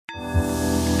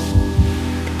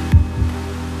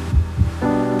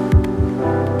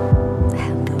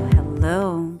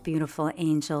beautiful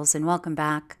angels, and welcome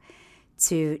back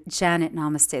to Janet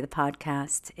Namaste, the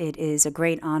podcast. It is a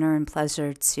great honor and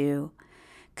pleasure to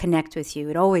connect with you.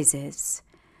 It always is.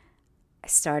 I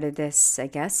started this, I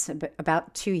guess,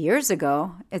 about 2 years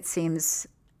ago. It seems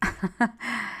it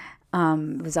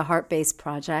was a heart-based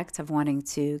project of wanting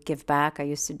to give back. I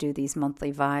used to do these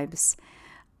monthly vibes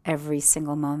every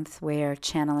single month, where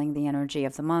channeling the energy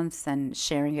of the month and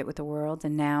sharing it with the world.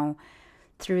 And now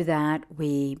through that,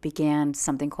 we began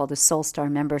something called a Soul Star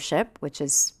membership, which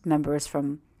is members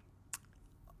from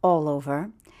all over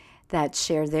that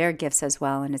share their gifts as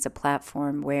well. And it's a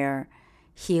platform where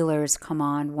healers come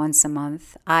on once a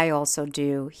month. I also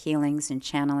do healings and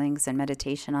channelings and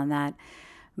meditation on that.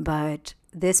 But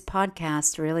this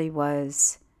podcast really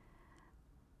was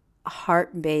a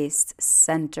heart-based,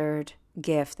 centered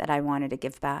gift that I wanted to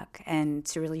give back and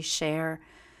to really share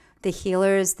the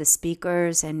healers, the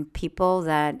speakers, and people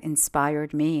that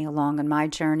inspired me along on my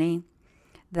journey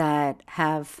that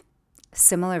have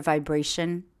similar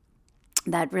vibration,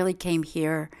 that really came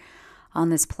here on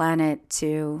this planet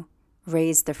to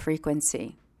raise the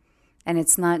frequency. And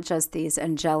it's not just these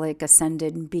angelic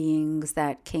ascended beings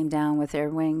that came down with their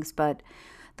wings, but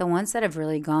the ones that have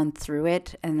really gone through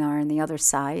it and are on the other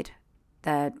side,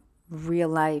 that real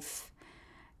life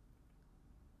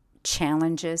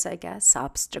challenges, I guess,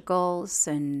 obstacles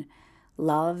and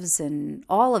loves and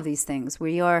all of these things.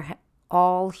 We are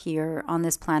all here on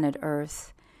this planet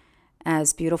Earth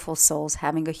as beautiful souls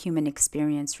having a human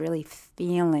experience, really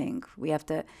feeling. We have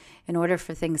to, in order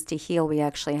for things to heal, we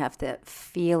actually have to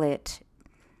feel it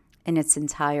in its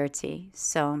entirety.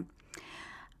 So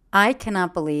I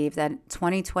cannot believe that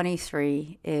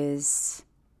 2023 is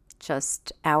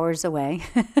just hours away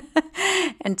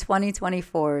and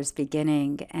 2024 is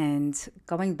beginning. And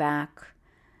going back,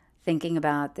 thinking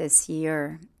about this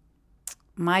year,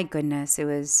 my goodness, it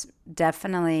was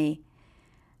definitely,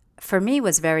 for me,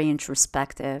 was very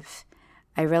introspective.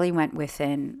 I really went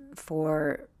within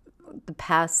for the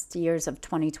past years of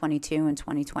 2022 and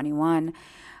 2021.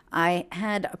 I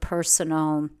had a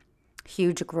personal,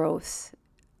 huge growth.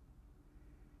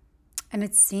 And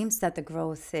it seems that the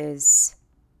growth is,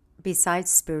 besides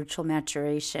spiritual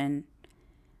maturation,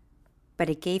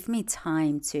 but it gave me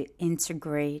time to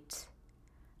integrate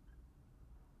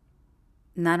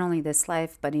not only this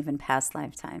life, but even past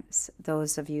lifetimes.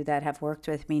 Those of you that have worked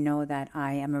with me know that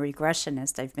I am a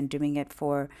regressionist. I've been doing it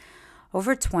for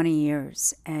over 20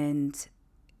 years, and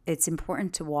it's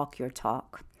important to walk your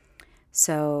talk.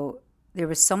 So there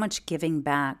was so much giving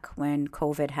back when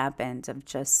COVID happened, of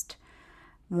just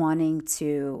wanting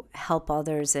to help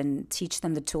others and teach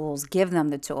them the tools, give them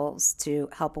the tools to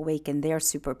help awaken their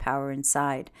superpower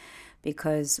inside.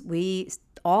 Because we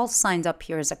all signed up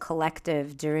here as a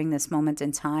collective during this moment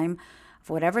in time of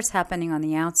whatever's happening on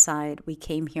the outside. We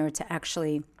came here to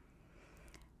actually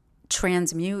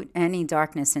transmute any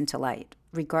darkness into light,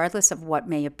 regardless of what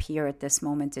may appear at this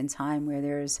moment in time, where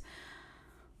there's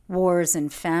wars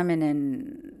and famine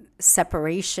and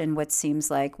separation. What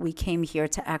seems like we came here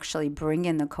to actually bring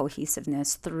in the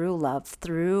cohesiveness through love,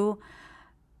 through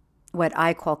what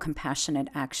I call compassionate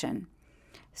action.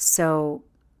 So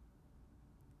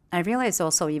I realized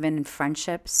also, even in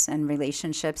friendships and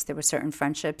relationships, there were certain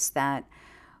friendships that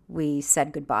we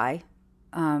said goodbye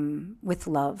with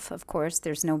love, of course.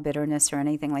 There's no bitterness or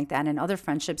anything like that. And other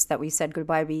friendships that we said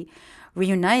goodbye, we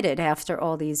reunited after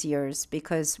all these years,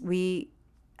 because we,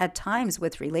 at times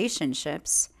with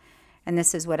relationships, and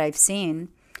this is what I've seen,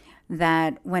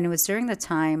 that when it was during the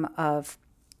time of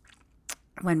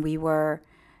when we were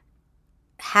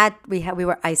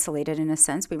isolated in a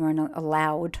sense, we weren't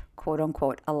allowed, quote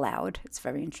unquote allowed, it's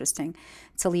very interesting,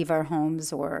 to leave our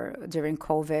homes, or during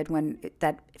COVID, when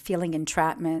that feeling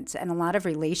entrapment, and a lot of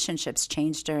relationships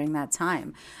changed during that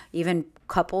time. Even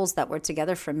couples that were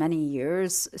together for many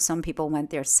years, some people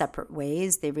went their separate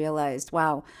ways. They realized,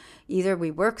 wow, either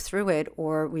we work through it,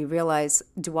 or we realize,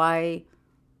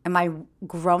 am I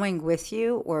growing with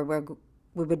you, or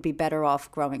we would be better off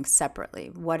growing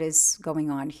separately? What is going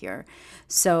on here?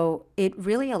 So it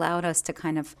really allowed us to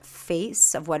kind of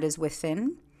face of what is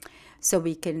within, so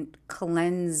we can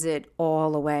cleanse it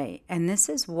all away. And this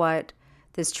is what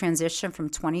this transition from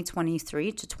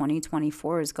 2023 to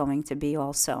 2024 is going to be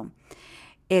also.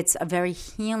 It's a very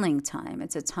healing time.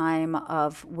 It's a time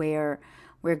of where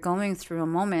we're going through a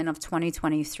moment of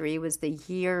 2023 was the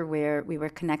year where we were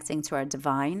connecting to our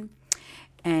divine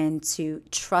and to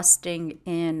trusting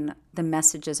in the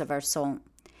messages of our soul.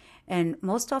 And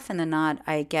most often than not,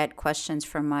 I get questions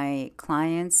from my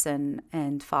clients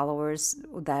and followers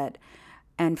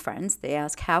and friends. They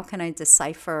ask, how can I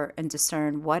decipher and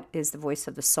discern what is the voice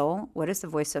of the soul? What is the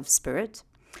voice of spirit?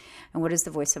 and what is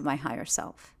the voice of my higher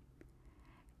self?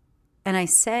 And I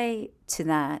say to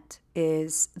that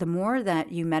is the more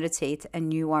that you meditate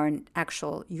and you are in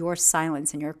your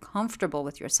silence and you're comfortable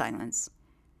with your silence,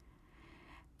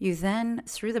 you then,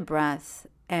 through the breath,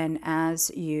 and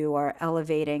as you are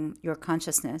elevating your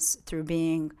consciousness through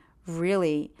being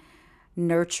really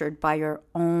nurtured by your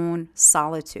own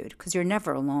solitude, because you're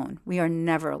never alone. We are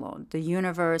never alone. The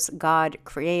universe, God,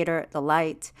 creator, the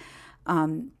light,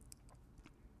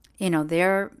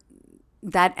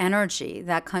 that energy,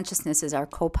 that consciousness is our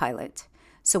co-pilot.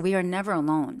 So we are never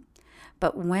alone.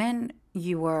 But when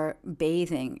you are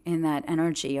bathing in that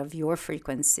energy of your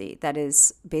frequency, that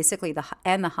is basically the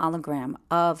hologram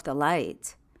of the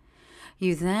light,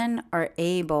 you then are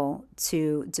able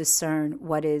to discern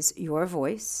what is your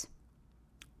voice,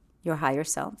 your higher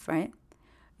self, right?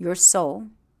 Your soul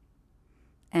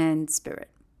and spirit.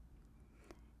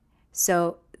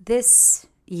 So this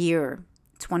year,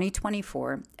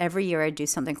 2024, every year I do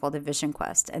something called a vision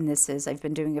quest. And I've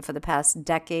been doing it for the past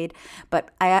decade, but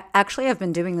I actually have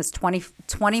been doing this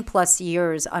 20 plus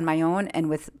years on my own and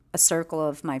with a circle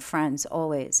of my friends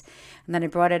always. And then I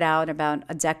brought it out about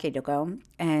a decade ago.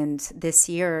 And this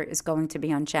year is going to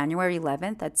be on January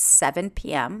 11th at 7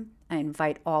 p.m. I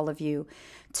invite all of you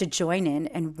to join in.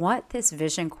 And what this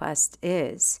vision quest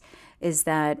is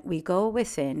that we go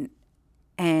within,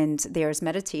 and there's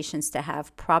meditations to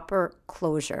have proper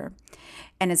closure.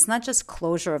 And it's not just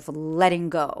closure of letting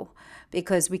go,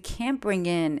 because we can't bring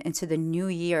into the new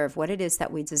year of what it is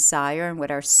that we desire and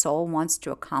what our soul wants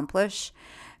to accomplish.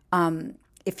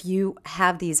 If you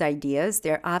have these ideas,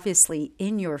 they're obviously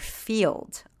in your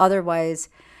field. Otherwise,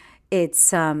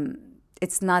 it's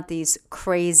not these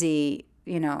crazy,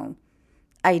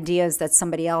 ideas that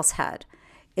somebody else had.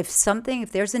 If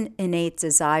there's an innate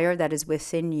desire that is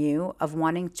within you of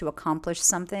wanting to accomplish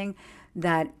something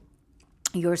that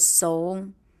your soul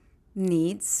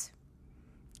needs,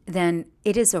 then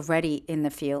it is already in the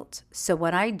field. So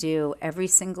what I do every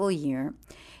single year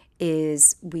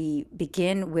is we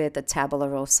begin with a tabula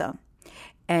rasa.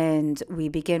 And we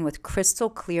begin with crystal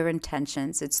clear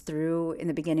intentions. In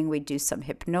the beginning, we do some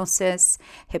hypnosis,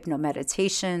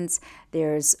 hypnomeditations.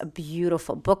 There's a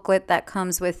beautiful booklet that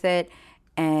comes with it.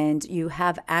 And you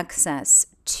have access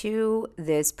to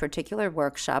this particular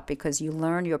workshop because you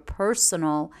learn your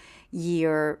personal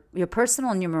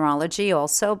numerology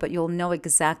also, but you'll know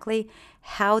exactly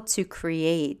how to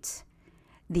create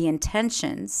the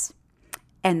intentions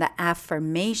and the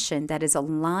affirmation that is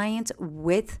aligned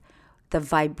with the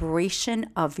vibration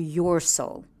of your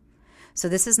soul. So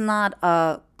this is not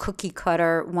a cookie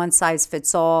cutter, one size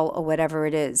fits all, or whatever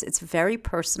it is. It's very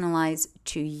personalized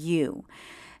to you.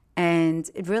 And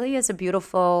it really is a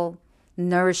beautiful,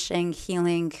 nourishing,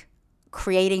 healing,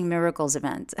 creating miracles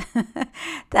event.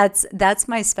 That's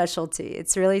my specialty.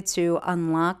 It's really to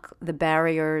unlock the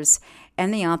barriers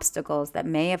and the obstacles that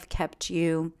may have kept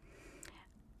you,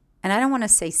 and I don't want to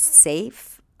say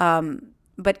safe,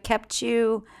 but kept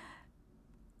you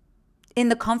in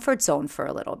the comfort zone for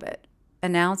a little bit.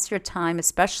 And now it's your time,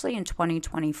 especially in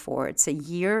 2024. It's a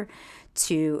year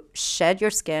to shed your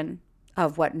skin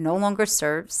of what no longer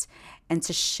serves and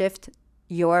to shift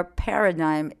your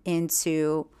paradigm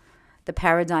into the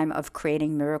paradigm of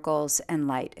creating miracles and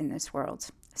light in this world.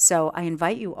 So I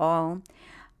invite you all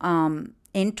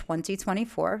in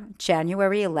 2024,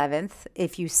 January 11th.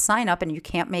 If you sign up and you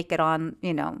can't make it on,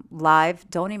 live,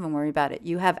 don't even worry about it.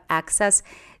 You have access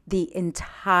the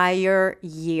entire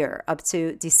year up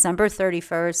to December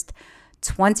 31st,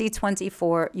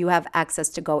 2024, you have access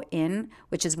to go in,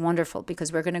 which is wonderful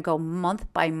because we're going to go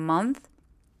month by month.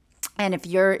 And if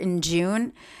you're in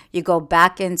June, you go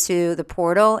back into the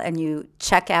portal and you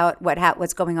check out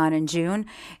what's going on in June,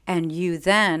 and you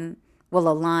then will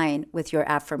align with your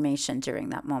affirmation during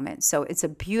that moment. So it's a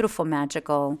beautiful,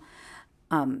 magical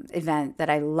event that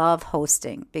I love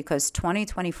hosting because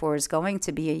 2024 is going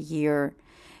to be a year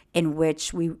in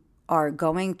which we are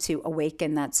going to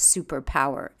awaken that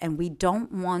superpower. And we don't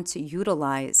want to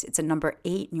utilize, it's a number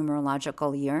 8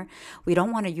 numerological year, we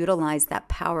don't want to utilize that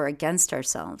power against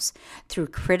ourselves through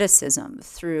criticism,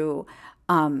 through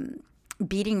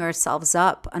beating ourselves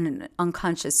up on an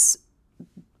unconscious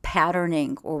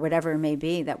patterning or whatever it may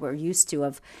be that we're used to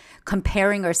of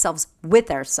comparing ourselves with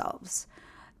ourselves.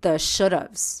 The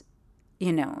should-haves,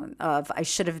 of I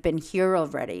should have been here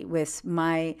already with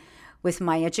my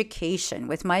education,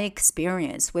 with my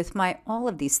experience, with my all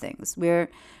of these things. We're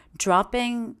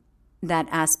dropping that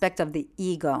aspect of the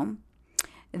ego,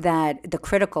 the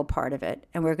critical part of it,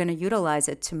 and we're going to utilize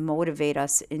it to motivate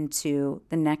us into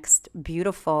the next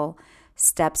beautiful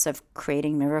steps of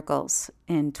creating miracles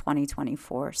in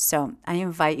 2024. So I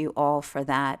invite you all for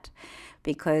that,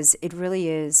 because it really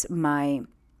is my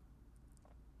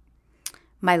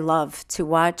love to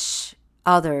watch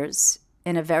others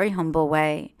in a very humble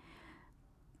way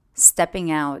stepping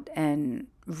out and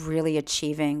really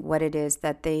achieving what it is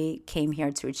that they came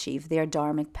here to achieve, their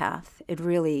dharmic path. It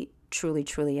really, truly,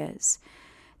 truly is.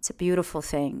 It's a beautiful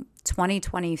thing.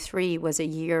 2023 was a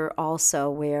year also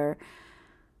where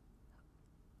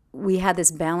we had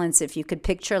this balance. If you could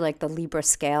picture like the Libra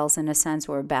scales in a sense,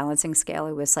 or a balancing scale,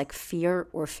 it was like fear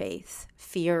or faith,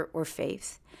 fear or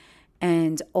faith.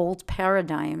 And old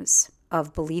paradigms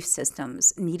of belief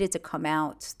systems needed to come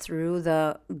out through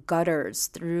the gutters,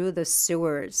 through the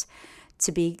sewers,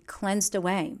 to be cleansed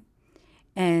away.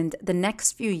 And the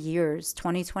next few years,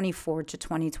 2024 to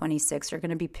 2026, are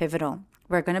going to be pivotal.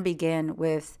 We're going to begin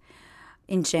with,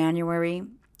 in January,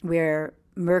 where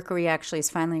Mercury actually is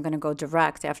finally going to go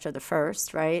direct after the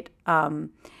 1st, right?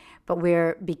 But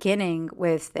we're beginning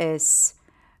with this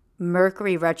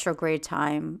Mercury retrograde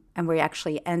time, and we're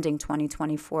actually ending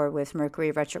 2024 with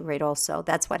Mercury retrograde also.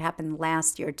 That's what happened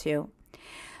last year too.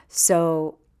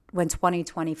 So when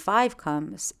 2025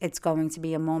 comes, it's going to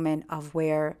be a moment of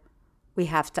where we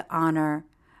have to honor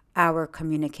our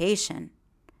communication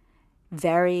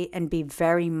and be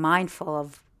very mindful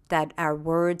of that our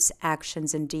words,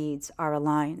 actions, and deeds are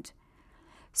aligned.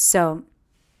 So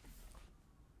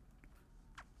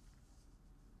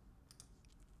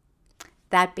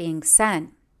that being said,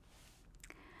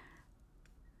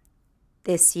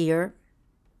 this year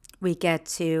we get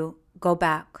to go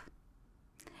back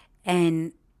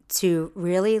and to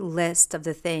really list of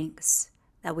the things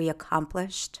that we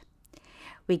accomplished.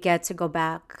 We get to go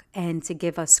back and to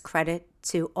give us credit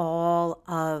to all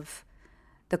of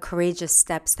the courageous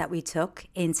steps that we took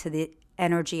into the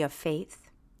energy of faith.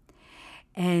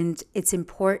 And it's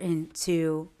important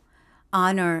to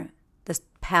honor the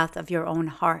path of your own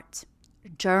heart.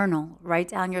 Journal, write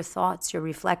down your thoughts, your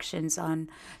reflections on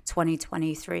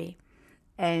 2023.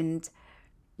 And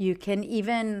you can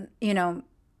even,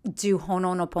 do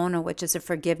Ho'oponopono, which is a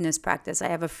forgiveness practice. I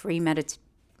have a free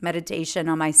meditation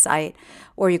on my site,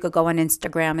 or you could go on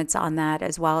Instagram. It's on that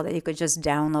as well, that you could just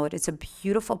download. It's a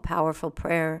beautiful, powerful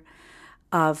prayer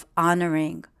of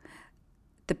honoring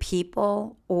the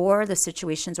people or the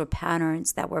situations or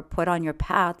patterns that were put on your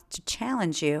path to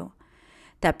challenge you,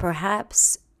 that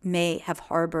perhaps may have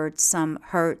harbored some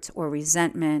hurt or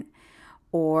resentment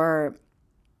or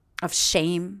of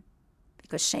shame,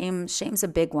 because shame's a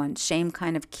big one. Shame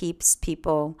kind of keeps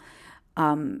people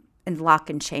in lock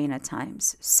and chain at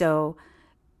times. So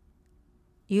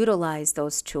utilize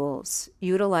those tools.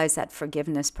 Utilize that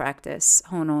forgiveness practice,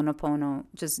 Ho'oponopono.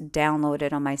 Just download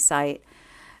it on my site.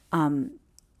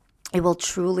 It will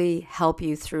truly help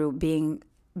you through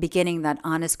beginning that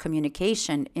honest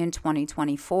communication in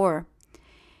 2024.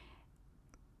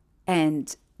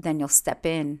 And then you'll step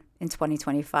in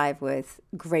 2025 with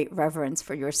great reverence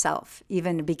for yourself.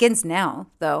 Even it begins now,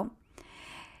 though.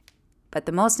 But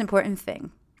the most important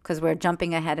thing, because we're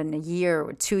jumping ahead in a year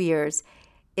or 2 years,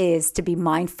 is to be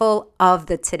mindful of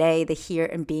the today, the here,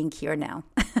 and being here now.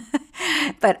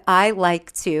 But I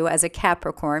like to, as a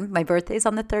Capricorn, my birthday is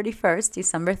on the 31st,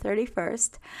 December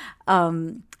 31st.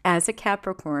 As a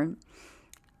Capricorn,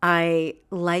 I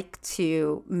like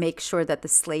to make sure that the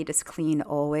slate is clean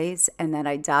always, and that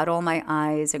I dot all my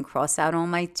I's and cross out all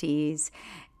my T's,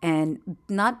 and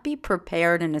not be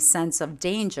prepared in a sense of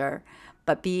danger,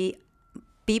 but be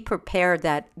prepared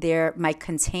that my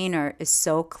container is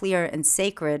so clear and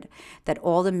sacred that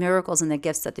all the miracles and the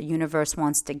gifts that the universe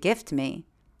wants to gift me,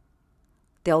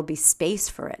 there'll be space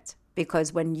for it.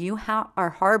 Because when you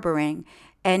are harboring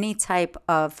any type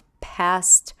of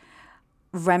past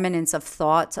remnants of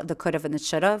thoughts of the could have and the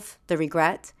should have, the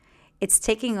regret, it's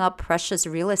taking up precious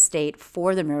real estate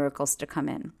for the miracles to come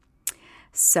in.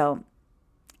 So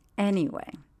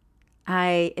anyway,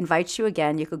 I invite you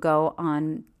again. You could go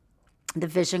on the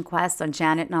Vision Quest on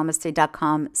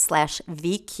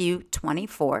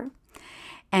janetnamaste.com/VQ24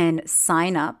 and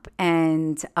sign up.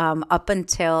 And up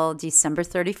until December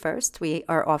 31st, we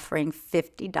are offering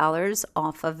 $50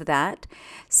 off of that.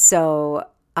 So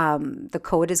the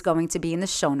code is going to be in the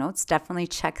show notes. Definitely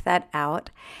check that out.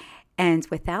 And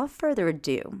without further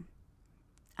ado,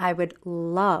 I would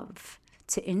love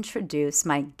to introduce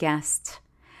my guest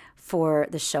for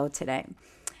the show today.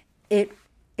 It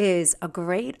is a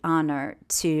great honor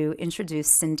to introduce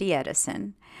Cindy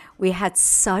Edison. We had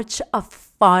such a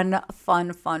fun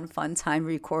time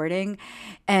recording.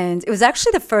 And it was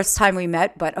actually the first time we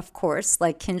met, but of course,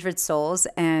 like kindred souls.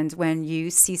 And when you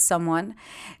see someone,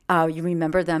 you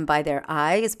remember them by their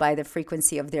eyes, by the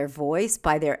frequency of their voice,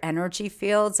 by their energy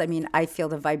fields. I mean, I feel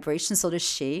the vibration, so does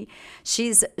she.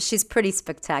 She's pretty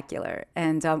spectacular.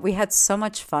 And we had so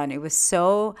much fun. It was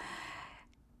so,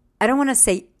 I don't want to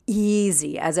say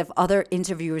easy as if other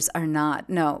interviewers are not.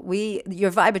 No,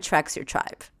 your vibe attracts your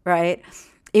tribe, right?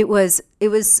 It was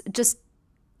just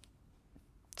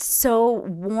so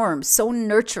warm, so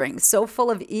nurturing, so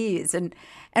full of ease, and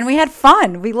we had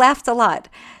fun. We laughed a lot.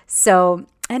 So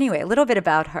anyway, a little bit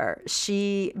about her.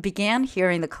 She began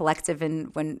hearing the collective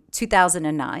in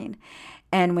 2009,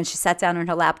 and when she sat down on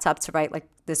her laptop to write like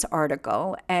this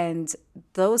article, and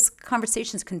those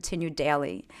conversations continued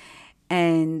daily.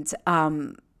 And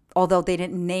although they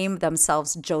didn't name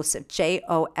themselves Josef,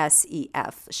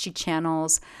 Josef, she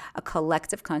channels a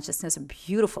collective consciousness, a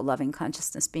beautiful, loving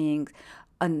consciousness being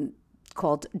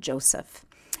called Josef.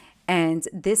 And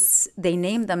they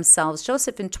named themselves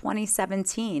Josef in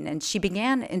 2017, and she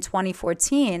began in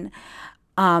 2014.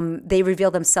 They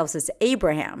revealed themselves as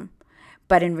Abraham.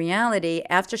 But in reality,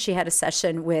 after she had a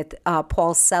session with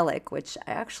Paul Selig, which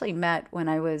I actually met when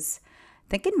I was, I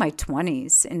think, in my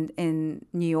 20s in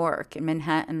New York, in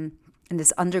Manhattan, in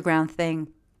this underground thing.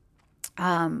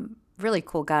 Really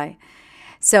cool guy.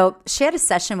 So she had a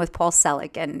session with Paul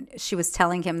Selig, and she was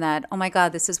telling him that, oh my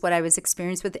God, this is what I was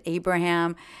experiencing with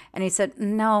Abraham. And he said,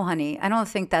 no, honey, I don't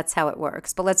think that's how it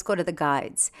works, but let's go to the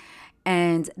guides.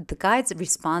 And the guides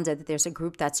responded that there's a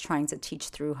group that's trying to teach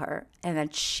through her and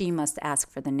that she must ask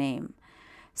for the name.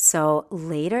 So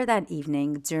later that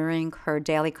evening, during her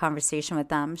daily conversation with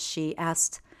them, she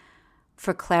asked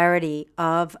for clarity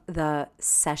of the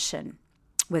session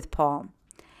with Paul.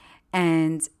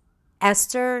 And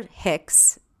Esther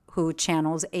Hicks, who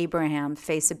channels Abraham,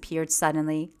 face appeared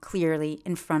suddenly, clearly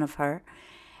in front of her.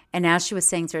 And as she was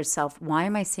saying to herself, why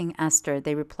am I seeing Esther?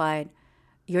 They replied,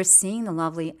 you're seeing the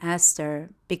lovely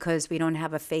Esther because we don't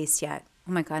have a face yet.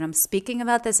 Oh my God, I'm speaking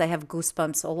about this. I have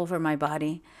goosebumps all over my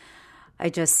body. I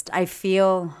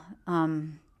feel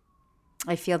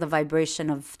the vibration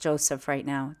of Joseph right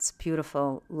now. It's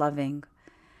beautiful, loving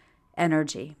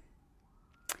energy.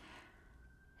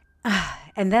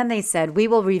 And then they said, we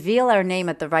will reveal our name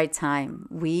at the right time.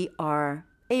 We are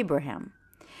Abraham.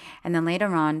 And then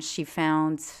later on, she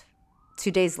found,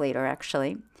 2 days later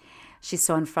actually, she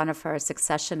saw in front of her a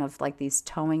succession of like these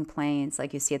towing planes,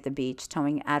 like you see at the beach,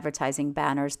 towing advertising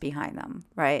banners behind them,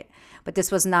 right? But this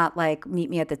was not like, meet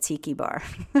me at the tiki bar.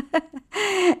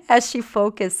 As she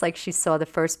focused, like she saw the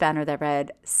first banner that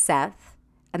read Seth,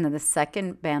 and then the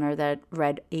second banner that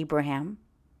read Abraham.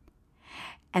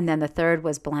 And then the third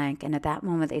was blank. And at that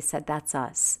moment, they said, that's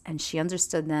us. And she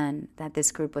understood then that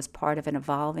this group was part of an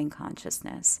evolving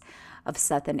consciousness of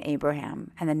Seth and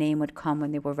Abraham. And the name would come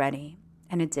when they were ready.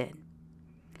 And it did.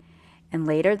 And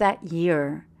later that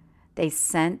year, they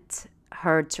sent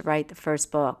her to write the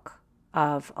first book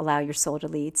of Allow Your Soul to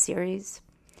Lead series.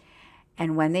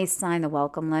 And when they signed the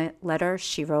welcome letter,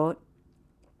 she wrote,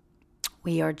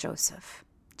 we are Joseph,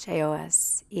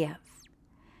 Josef.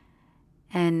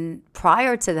 And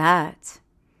prior to that,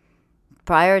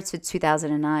 prior to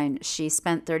 2009, she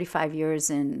spent 35 years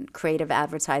in creative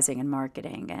advertising and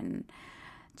marketing, and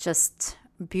just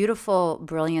beautiful,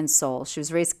 brilliant soul. She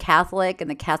was raised Catholic in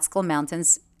the Catskill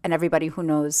Mountains. And everybody who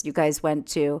knows, you guys went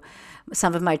to,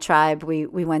 some of my tribe, we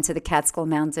went to the Catskill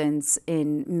Mountains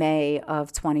in May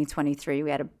of 2023. We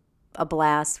had a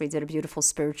blast. We did a beautiful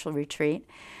spiritual retreat.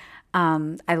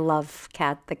 I love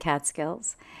the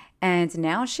Catskills. And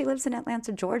now she lives in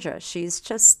Atlanta, Georgia. She's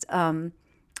just a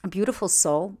beautiful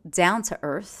soul, down to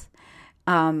earth,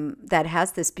 that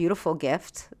has this beautiful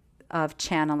gift of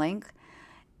channeling.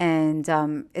 And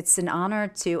it's an honor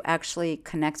to actually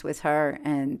connect with her.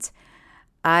 And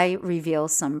I reveal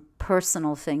some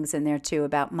personal things in there too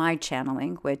about my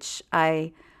channeling, which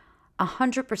I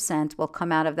 100% will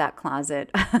come out of that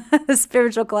closet, the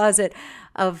spiritual closet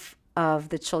of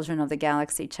the Children of the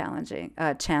Galaxy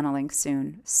channeling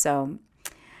soon. So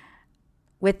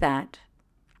with that,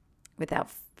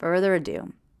 without further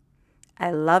ado,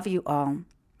 I love you all.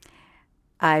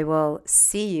 I will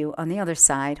see you on the other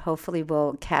side. Hopefully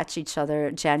we'll catch each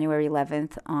other January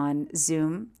 11th on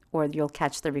Zoom, or you'll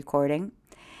catch the recording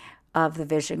of the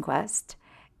Vision Quest.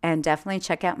 And definitely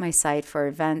check out my site for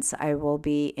events. I will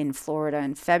be in Florida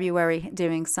in February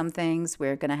doing some things.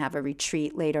 We're going to have a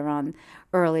retreat later on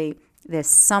early this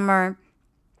summer.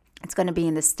 It's going to be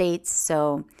in the States,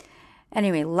 so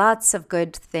Anyway, lots of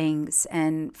good things.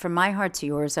 And from my heart to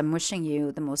yours, I'm wishing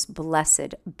you the most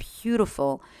blessed,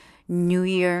 beautiful New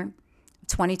Year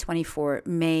 2024.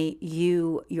 May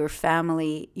you, your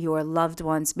family, your loved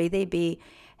ones, may they be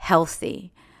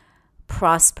healthy,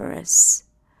 prosperous,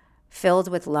 filled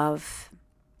with love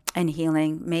and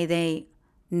healing. May they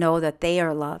know that they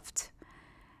are loved.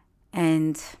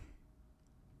 And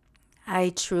I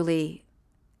truly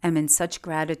am in such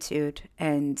gratitude,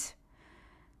 and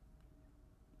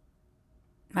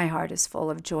my heart is full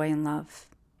of joy and love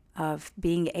of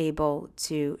being able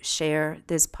to share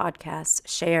this podcast,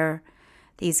 share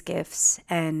these gifts.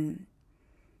 And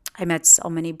I met so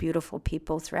many beautiful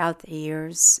people throughout the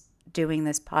years doing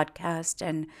this podcast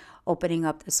and opening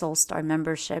up the Soul Star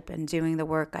membership and doing the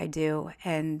work I do.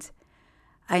 And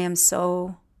I am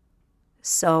so,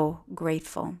 so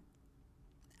grateful.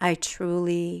 I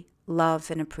truly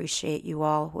love and appreciate you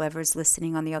all, whoever's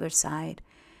listening on the other side.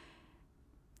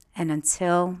 And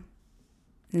until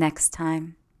next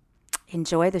time,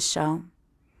 enjoy the show,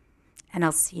 and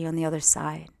I'll see you on the other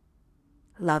side.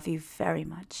 Love you very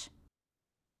much.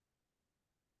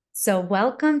 So,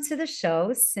 welcome to the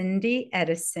show, Cindy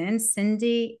Edison.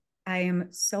 Cindy, I am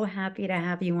so happy to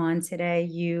have you on today.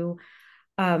 You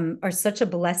are such a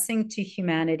blessing to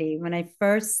humanity. When I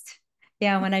first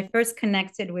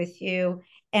connected with you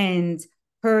and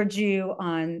heard you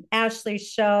on Ashley's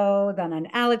show, then on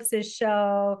Alex's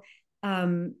show,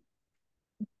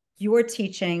 your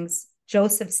teachings,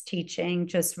 Joseph's teaching,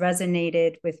 just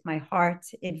resonated with my heart.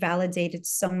 It validated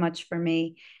so much for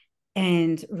me.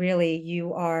 And really,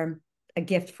 you are a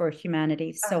gift for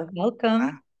humanity. So welcome.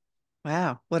 Wow.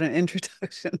 Wow, what an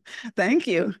introduction. Thank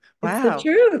you. It's the Wow.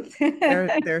 truth.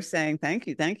 They're saying thank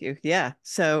you, thank you. Yeah.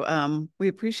 So we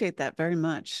appreciate that very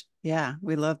much. Yeah,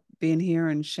 we love being here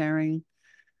and sharing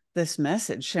this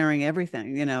message, sharing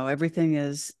everything. Everything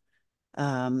is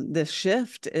this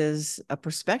shift is a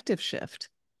perspective shift.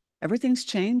 Everything's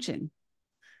changing.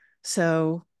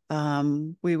 So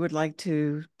we would like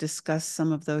to discuss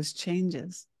some of those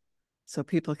changes so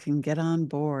people can get on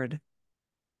board.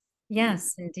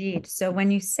 Yes, indeed. So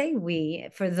when you say we,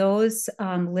 for those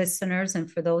listeners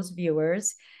and for those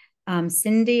viewers,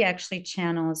 Cindy actually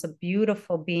channels a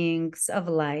beautiful beings of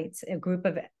light, a group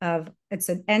of it's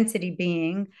an entity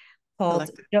being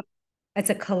called, Collective. it's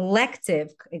a collective,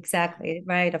 exactly,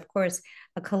 right? Of course,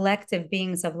 a collective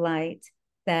beings of light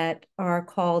that are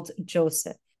called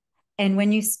Joseph. And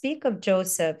when you speak of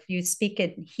Joseph, you speak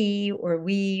it he or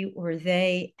we or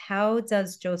they. How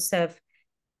does Joseph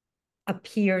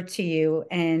appear to you?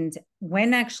 And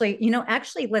when actually,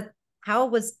 how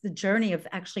was the journey of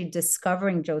actually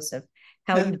discovering Joseph?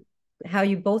 How you how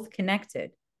you both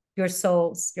connected, your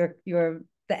souls, your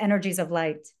the energies of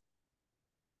light.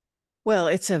 Well,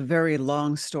 it's a very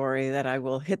long story that I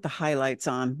will hit the highlights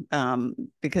on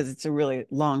because it's a really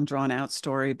long, drawn out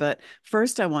story. But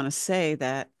first, I want to say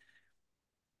that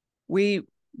we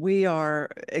we are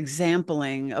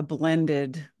exempling a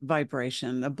blended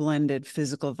vibration, a blended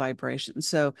physical vibration.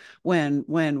 So when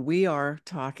we are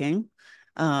talking,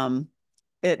 um,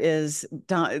 it is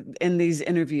in these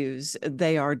interviews,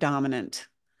 they are dominant.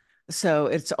 So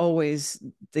it's always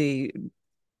the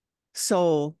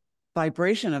soul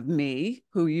vibration of me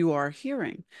who you are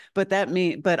hearing, but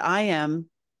I am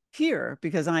here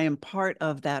because I am part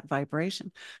of that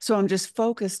vibration. So I'm just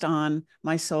focused on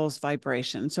my soul's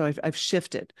vibration. So I've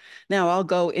shifted. Now I'll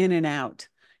go in and out.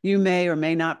 You may or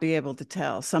may not be able to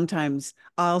tell. Sometimes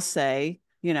I'll say,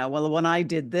 well, when I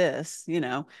did this,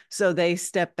 so they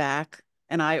step back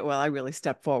and I really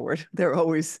step forward. They're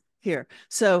always here.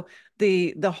 So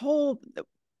the whole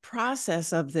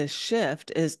process of this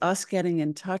shift is us getting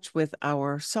in touch with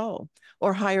our soul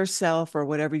or higher self or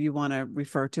whatever you want to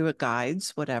refer to it,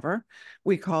 guides, whatever.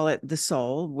 We call it the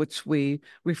soul, which we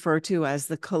refer to as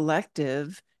the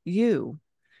collective you.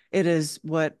 It is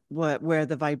where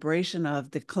the vibration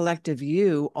of the collective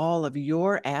you, all of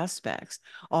your aspects,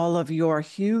 all of your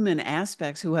human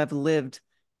aspects who have lived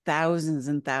thousands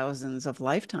and thousands of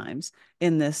lifetimes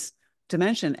in this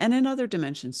dimension and in other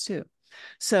dimensions too.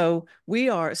 So we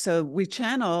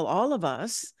channel, all of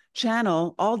us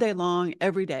channel all day long,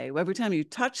 every day. Every time you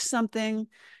touch something,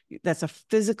 that's a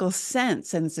physical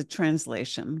sense and it's a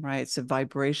translation, right? It's a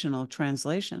vibrational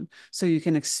translation. So you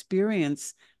can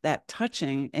experience that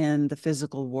touching in the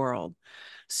physical world.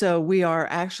 So we are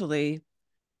actually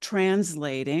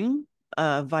translating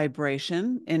a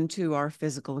vibration into our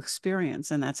physical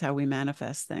experience, and that's how we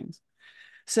manifest things.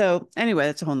 So anyway,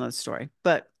 that's a whole nother story.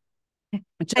 But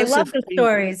I love Joseph the came,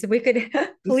 stories. We could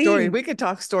the story please. we could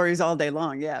talk stories all day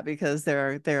long, yeah, because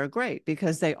they're great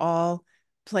because they all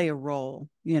play a role.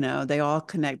 They all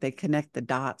connect. They connect the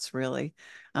dots, really.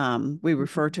 We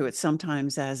refer to it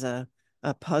sometimes as a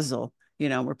puzzle.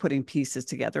 We're putting pieces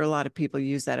together. A lot of people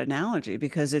use that analogy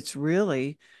because it's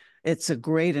a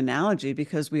great analogy,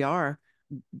 because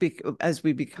as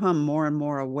we become more and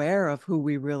more aware of who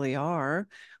we really are,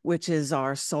 which is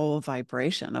our soul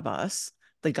vibration of us,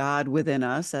 the God within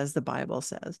us, as the Bible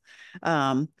says,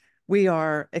 we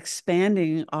are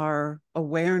expanding our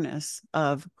awareness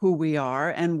of who we are.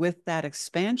 And with that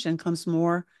expansion comes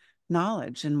more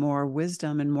knowledge and more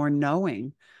wisdom and more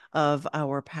knowing of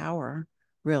our power,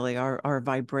 really, our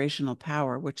vibrational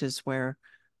power, which is where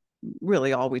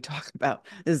really all we talk about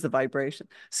is the vibration.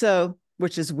 So,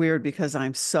 which is weird because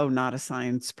I'm so not a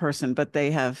science person, but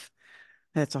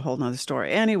that's a whole nother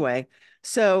story. Anyway,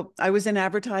 so I was in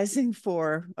advertising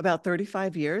for about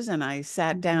 35 years, and I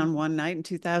sat down one night in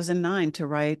 2009 to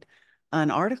write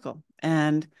an article,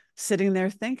 and sitting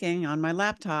there thinking on my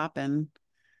laptop, and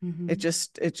it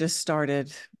just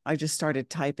started. I just started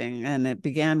typing, and it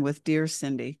began with "Dear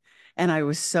Cindy," and I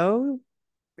was so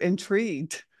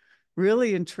intrigued,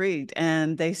 really intrigued.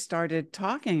 And they started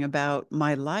talking about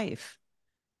my life.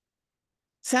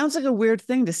 Sounds like a weird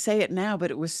thing to say it now,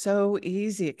 but it was so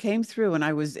easy. It came through, and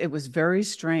it was very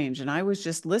strange. And I was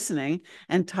just listening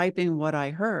and typing what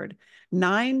I heard.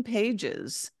 9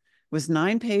 pages was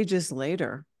 9 pages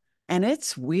later. And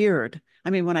it's weird.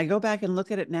 I mean, when I go back and look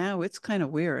at it now, it's kind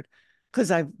of weird because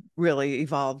I've really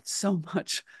evolved so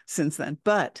much since then.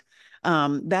 But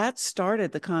that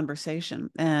started the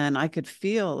conversation, and I could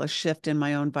feel a shift in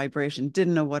my own vibration.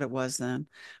 Didn't know what it was then,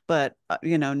 but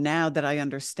now that I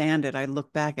understand it, I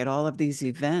look back at all of these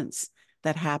events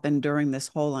that happened during this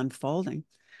whole unfolding.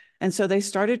 And so they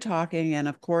started talking, and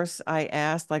of course I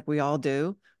asked, like we all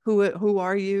do, who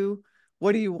are you?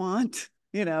 What do you want?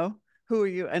 Who are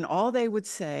you? And all they would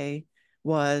say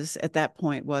was, at that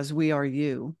point, was, "We are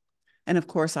you." And of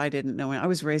course, I didn't know. I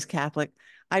was raised Catholic.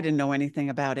 I didn't know anything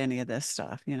about any of this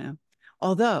stuff.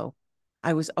 Although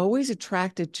I was always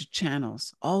attracted to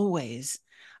channels, always.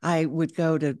 I would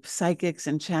go to psychics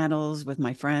and channels with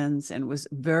my friends, and it was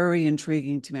very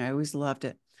intriguing to me. I always loved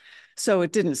it. So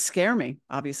it didn't scare me.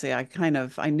 Obviously,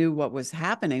 I knew what was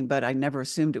happening, but I never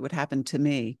assumed it would happen to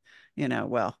me,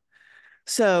 well.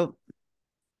 So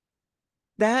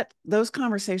those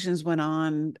conversations went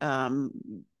on,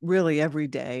 really every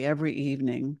day, every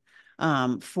evening,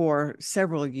 for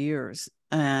several years.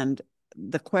 And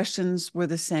the questions were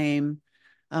the same.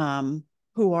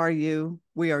 Who are you?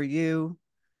 We are you,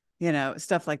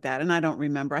 stuff like that. And I don't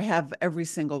remember. I have every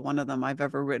single one of them I've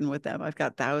ever written with them. I've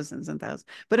got thousands and thousands.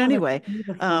 But Oh, that's anyway,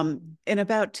 beautiful. in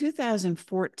about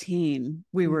 2014,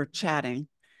 we were chatting,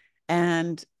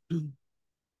 and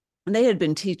they had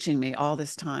been teaching me all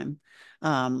this time,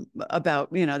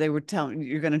 about, they were telling me,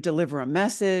 "You're going to deliver a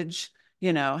message."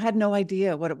 Had no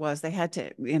idea what it was. They had to,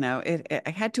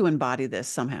 I had to embody this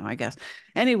somehow, I guess.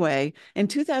 Anyway, in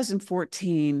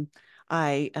 2014,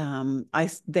 they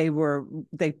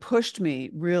pushed me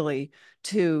really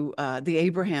to the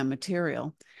Abraham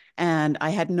material. And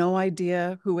I had no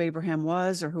idea who Abraham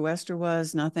was or who Esther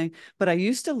was, nothing. But I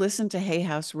used to listen to Hay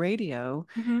House Radio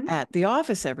Mm-hmm. at the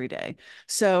office every day.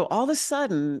 So all of a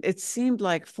sudden, it seemed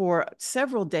like for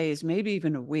several days, maybe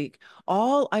even a week,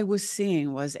 all I was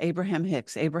seeing was Abraham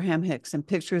Hicks, and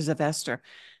pictures of Esther.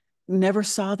 Never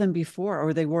saw them before,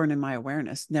 or they weren't in my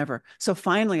awareness, never. So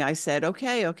finally I said,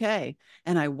 "Okay, okay."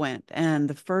 And I went. And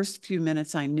the first few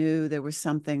minutes, I knew there was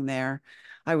something there.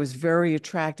 I was very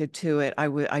attracted to it.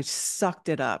 I sucked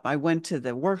it up. I went to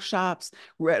the workshops,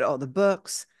 read all the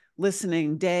books,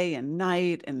 listening day and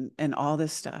night, and all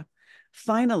this stuff.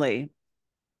 Finally,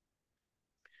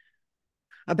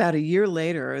 about a year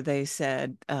later, they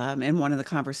said, in one of the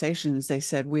conversations, they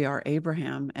said, "We are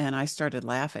Abraham." And I started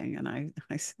laughing, and I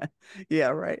said, "Yeah,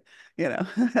 right.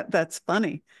 That's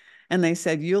funny." And they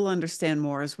said, "You'll understand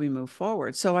more as we move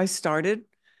forward." So I started,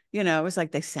 it was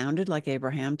like they sounded like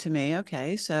Abraham to me.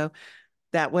 Okay. So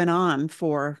that went on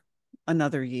for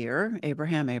another year,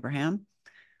 Abraham, Abraham.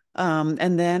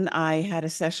 And then I had a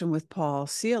session with Paul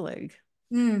Selig,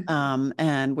 Mm.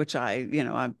 and which I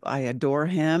adore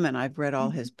him, and I've read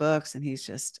all Mhm. his books, and he's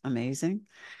just amazing.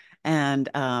 And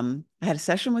I had a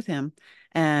session with him,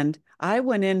 and I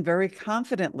went in very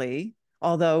confidently,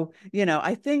 although,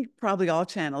 I think probably all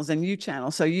channels, and you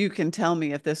channel, so you can tell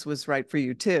me if this was right for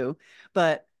you too.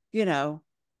 But,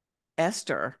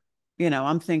 Esther,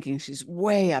 I'm thinking she's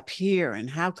way up here, and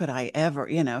how could I ever,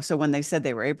 so when they said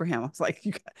they were Abraham, I was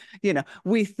like,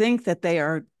 we think that they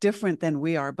are different than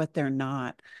we are, but they're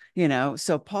not.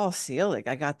 So Paul Selig,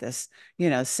 I got this,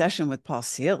 session with Paul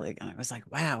Selig, and I was like,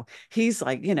 wow, he's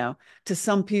like, to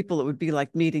some people it would be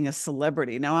like meeting a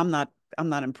celebrity. Now I'm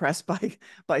not impressed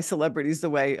by celebrities the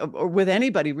way, or with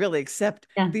anybody really, except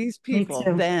Yeah, these me people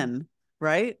too. then,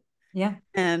 right? Yeah.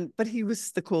 But he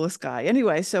was the coolest guy.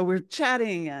 Anyway, so we're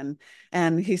chatting,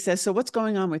 and he says, "So what's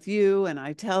going on with you?" And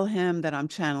I tell him that I'm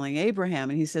channeling Abraham,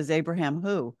 and he says, "Abraham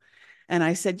who?" And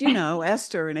I said,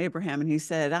 Esther and Abraham. And he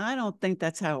said, "I don't think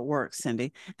that's how it works,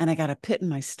 Cindy." And I got a pit in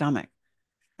my stomach.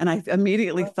 And I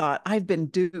immediately thought, I've been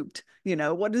duped.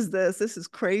 What is this? This is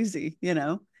crazy.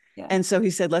 Yeah. And so he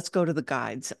said, let's go to the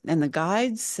guides. And the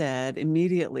guides said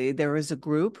immediately, there is a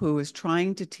group who is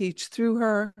trying to teach through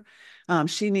her.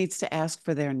 She needs to ask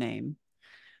for their name.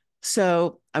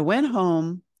 So I went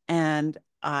home and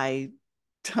I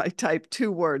typed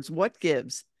 2 words, what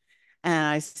gives? And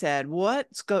I said, what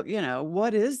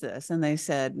is this? And they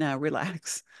said, no,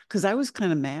 relax. Cause I was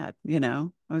kind of mad, I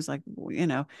was like,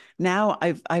 now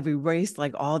I've erased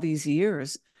like all these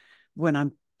years when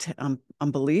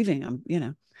I'm believing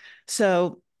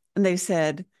So, and they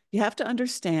said, you have to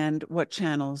understand what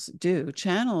channels do.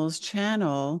 Channels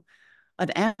channel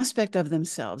an aspect of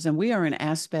themselves, and we are an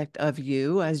aspect of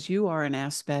you as you are an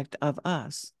aspect of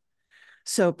us.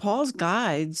 So Paul's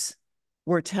guides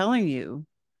were telling you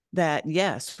that,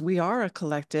 yes, we are a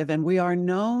collective and we are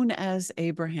known as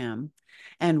Abraham,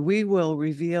 and we will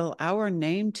reveal our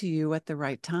name to you at the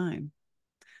right time.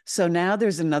 So now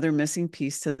there's another missing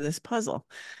piece to this puzzle.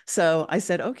 So I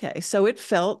said, okay. So it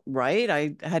felt right.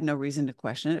 I had no reason to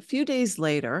question it. A few days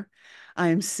later,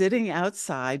 I'm sitting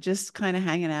outside, just kind of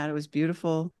hanging out. It was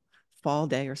beautiful fall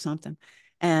day or something.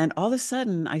 And all of a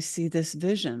sudden, I see this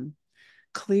vision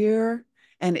clear.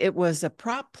 And it was a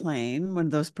prop plane, one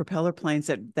of those propeller planes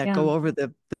that Yeah. go over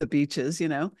the beaches,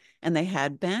 and they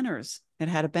had banners. It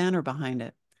had a banner behind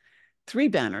it, 3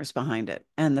 banners behind it.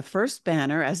 And the first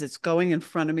banner, as it's going in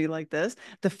front of me like this,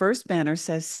 the first banner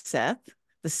says Seth,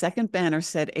 the second banner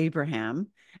said Abraham,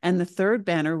 and the third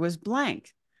banner was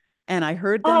blank. And I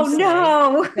heard them Oh say,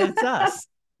 no. that's us.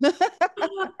 Yeah.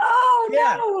 Oh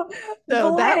no.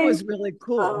 So that was Blank. really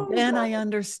cool. Oh Then I no.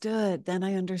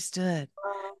 understood.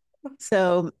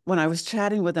 So when I was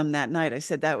chatting with them that night, I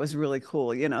said, that was really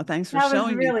cool. Thanks for That was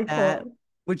showing me really that. cool.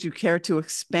 Would you care to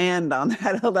expand on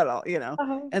that a little,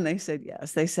 Oh, And they said,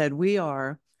 yes. They said, we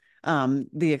are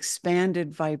the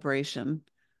expanded vibration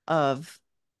of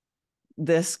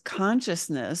this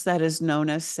consciousness that is known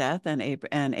as Seth and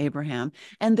Abraham.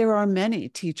 And there are many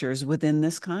teachers within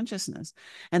this consciousness.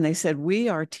 And they said, we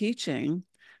are teaching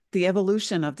the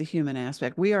evolution of the human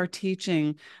aspect. We are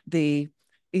teaching the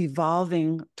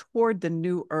evolving toward the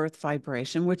new earth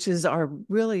vibration, which is our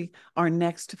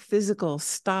next physical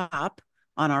stop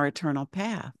on our eternal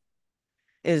path,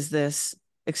 is this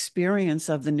experience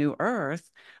of the new earth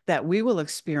that we will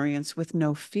experience with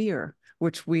no fear,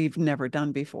 which we've never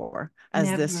done before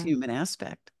as this never. human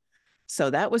aspect. So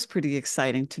that was pretty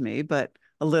exciting to me, but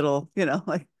a little,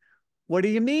 like, what do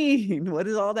you mean? What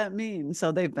does all that mean?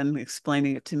 So they've been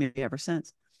explaining it to me ever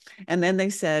since. And then they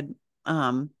said,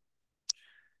 a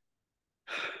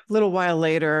little while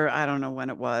later, I don't know when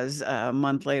it was, a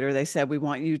month later, they said, we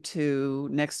want you to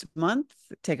next month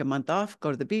take a month off,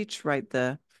 go to the beach, write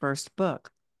the first book,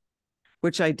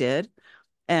 which I did.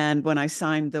 And when I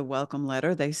signed the welcome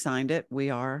letter, they signed it, we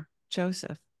are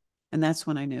Joseph. And that's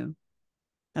when I knew.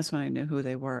 That's when I knew who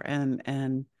they were.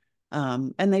 And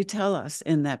they tell us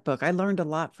in that book, I learned a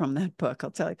lot from that book,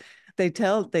 I'll tell you. They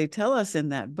tell us in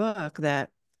that book that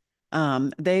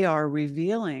they are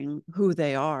revealing who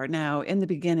they are. Now, in the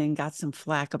beginning, got some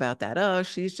flack about that. Oh,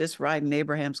 she's just riding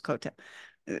Abraham's coattail.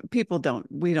 We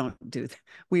don't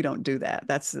do that.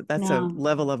 That's a No.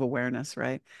 level of awareness,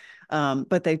 right?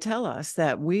 But they tell us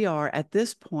that we are, at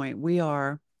this point, we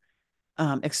are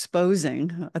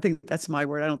exposing. I think that's my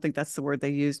word. I don't think that's the word they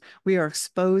use. We are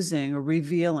exposing or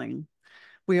revealing.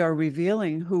 We are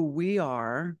revealing who we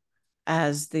are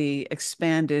as the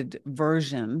expanded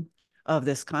version of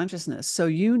this consciousness. So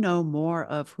you know more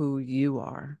of who you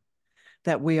are,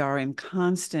 that we are in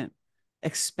constant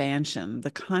expansion.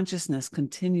 The consciousness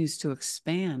continues to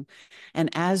expand. And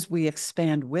as we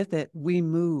expand with it, we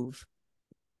move.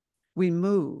 We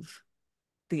move.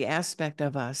 The aspect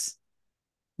of us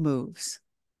moves.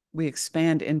 We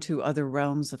expand into other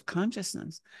realms of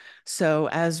consciousness. So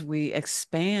as we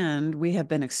expand, we have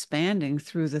been expanding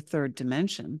through the third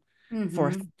dimension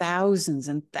for Mm-hmm. thousands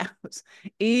and thousands,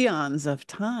 eons of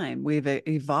time. We've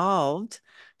evolved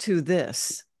to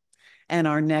this. And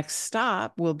our next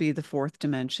stop will be the fourth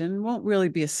dimension. Won't really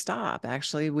be a stop.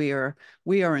 Actually, we are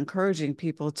encouraging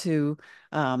people to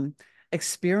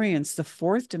experience the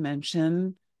fourth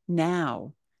dimension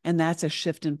now. And that's a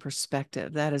shift in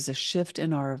perspective. That is a shift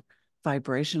in our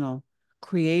vibrational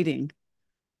creating.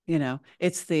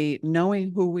 It's the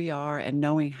knowing who we are and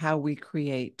knowing how we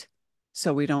create,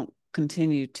 so we don't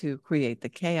continue to create the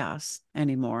chaos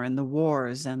anymore, and the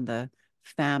wars and the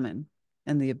famine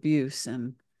and the abuse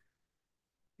and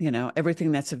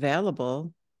everything that's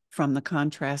available from the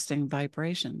contrasting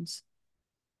vibrations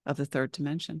of the third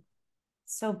dimension.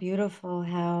 So beautiful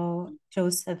how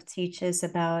Joseph teaches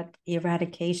about the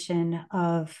eradication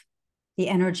of the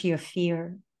energy of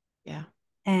fear. Yeah.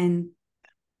 And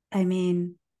I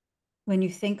mean, when you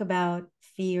think about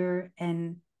fear,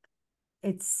 and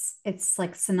it's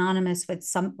like synonymous with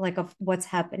some like of what's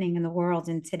happening in the world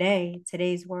in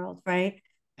today's world, right?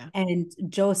 Yeah. And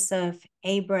Joseph,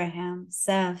 Abraham,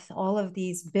 Seth, all of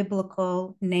these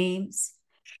biblical names,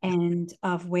 and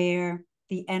of where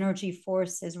the energy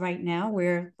force is right now.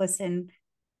 Where, listen,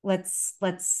 let's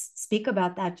speak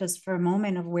about that just for a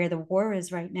moment, of where the war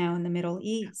is right now in the Middle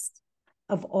East,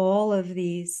 of all of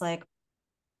these like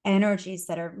energies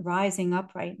that are rising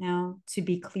up right now to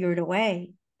be cleared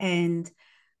away. And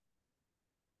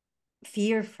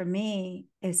fear for me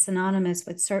is synonymous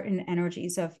with certain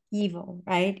energies of evil,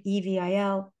 right?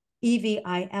 EVIL,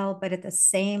 but it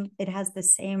has the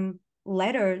same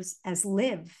letters as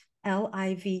live,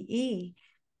 LIVE,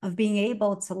 of being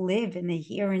able to live in the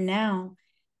here and now.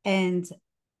 And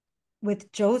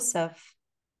with Joseph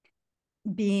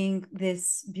being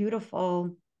this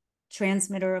beautiful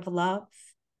transmitter of love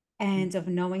and of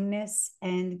knowingness,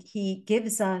 and he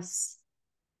gives us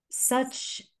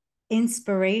such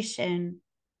inspiration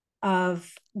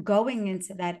of going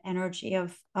into that energy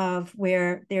of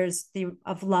where there's the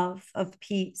of love, of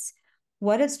peace.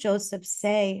 What does Joseph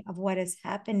say of what is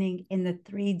happening in the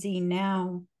 3D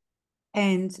now,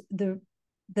 and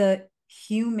the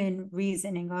human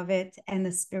reasoning of it, and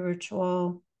the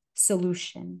spiritual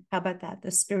solution? How about that?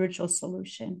 The spiritual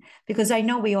solution, because I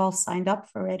know we all signed up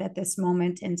for it at this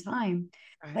moment in time,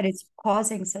 Right. but it's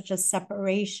causing such a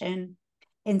separation.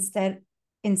 Instead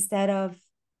of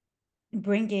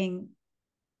bringing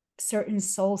certain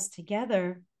souls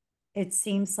together, it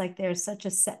seems like there's such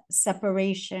a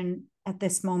separation at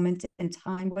this moment in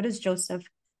time. What does Joseph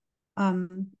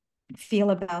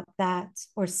feel about that,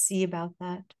 or see about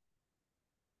that?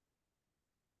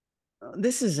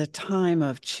 This is a time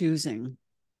of choosing.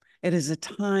 It is a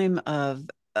time of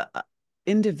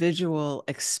individual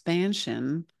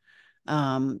expansion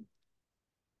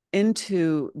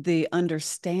into the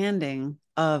understanding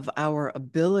of our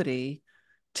ability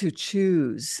to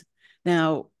choose.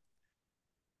 Now,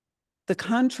 the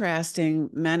contrasting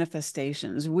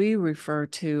manifestations, we refer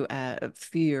to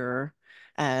fear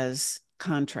as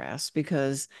contrast,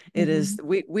 because it is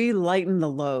we lighten the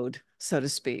load, so to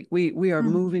speak. We are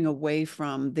moving away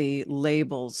from the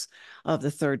labels of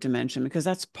the third dimension, because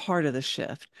that's part of the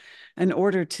shift. In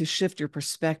order to shift your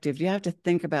perspective, you have to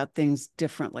think about things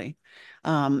differently.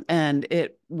 And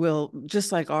it will,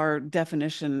 just like our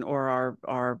definition or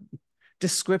our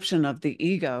description of the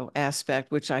ego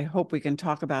aspect, which I hope we can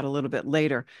talk about a little bit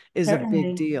later, is a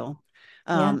big deal.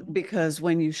 Yeah. Because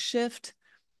when you shift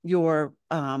your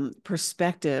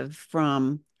perspective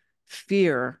from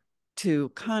fear to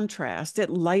contrast, it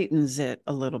lightens it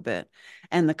a little bit.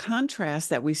 And the contrast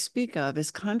that we speak of is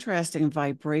contrasting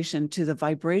vibration to the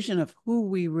vibration of who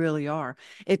we really are.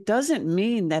 It doesn't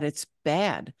mean that it's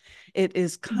bad. It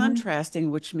is contrasting,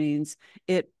 which means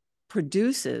it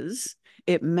produces,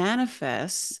 it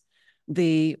manifests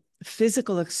the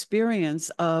physical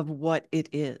experience of what it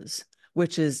is,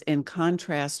 which is in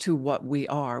contrast to what we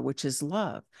are, which is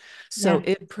love. So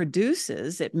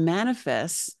it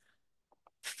manifests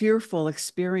fearful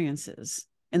experiences.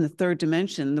 In the third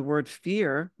dimension, the word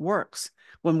fear works.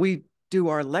 When we do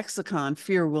our lexicon,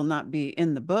 fear will not be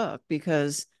in the book,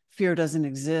 because fear doesn't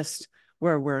exist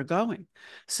where we're going.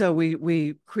 So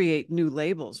we create new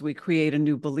labels. We create a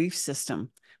new belief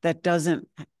system that doesn't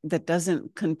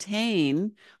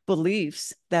contain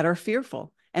beliefs that are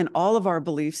fearful. And all of our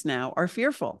beliefs now are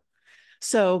fearful.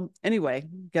 So anyway,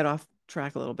 get off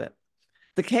track a little bit.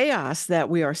 The chaos that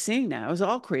we are seeing now is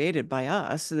all created by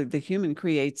us. The human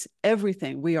creates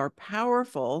everything. We are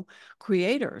powerful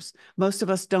creators. Most of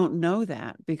us don't know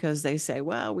that, because they say,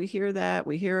 well, we hear that,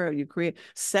 we hear you create.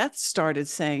 Seth started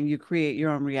saying you create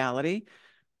your own reality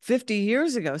 50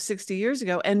 years ago, 60 years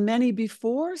ago, and many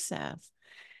before Seth.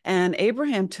 And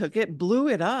Abraham took it, blew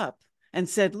it up, and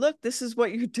said, look, this is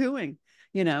what you're doing.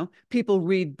 People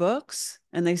read books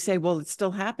and they say, well, it's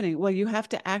still happening. Well, you have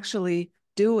to actually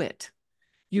do it.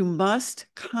 You must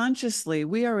consciously,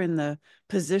 we are in the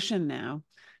position now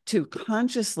to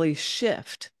consciously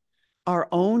shift our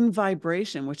own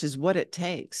vibration, which is what it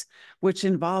takes, which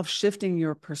involves shifting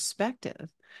your perspective.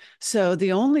 So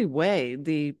the only way,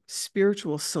 the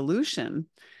spiritual solution,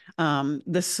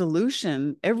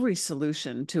 every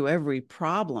solution to every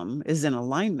problem is in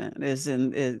alignment,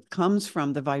 it comes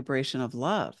from the vibration of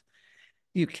love.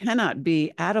 You cannot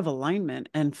be out of alignment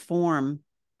and form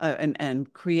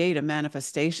and create a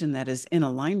manifestation that is in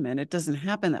alignment. It doesn't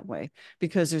happen that way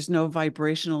because there's no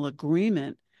vibrational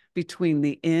agreement between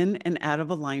the in and out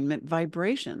of alignment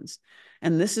vibrations.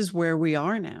 And this is where we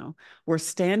are now. We're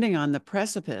standing on the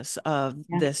precipice of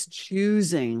this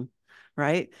choosing,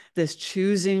 right? This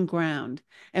choosing ground.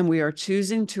 And we are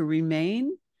choosing to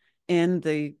remain in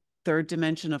the third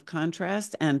dimension of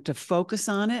contrast and to focus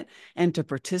on it and to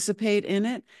participate in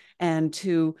it and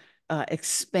to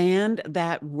expand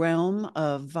that realm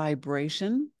of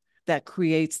vibration that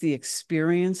creates the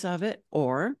experience of it,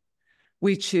 or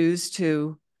we choose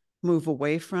to move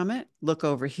away from it, look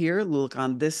over here, look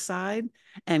on this side,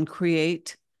 and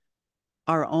create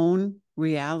our own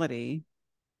reality.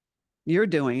 You're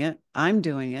doing it. I'm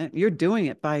doing it. You're doing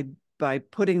it by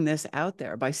putting this out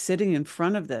there, by sitting in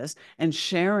front of this and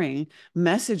sharing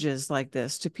messages like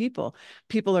this to people.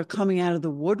 People are coming out of the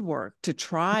woodwork to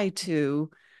try to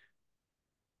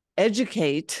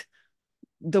educate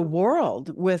the world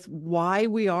with why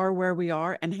we are where we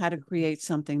are and how to create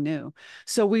something new.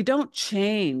 So we don't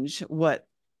change what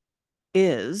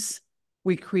is,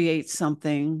 we create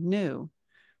something new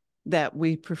that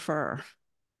we prefer.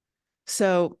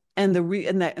 So, and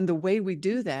the way we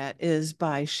do that is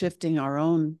by shifting our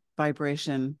own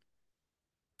vibration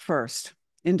first.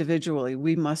 Individually,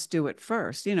 we must do it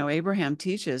first. Abraham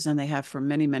teaches, and they have for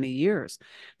many, many years,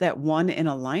 that one in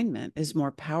alignment is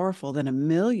more powerful than a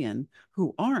million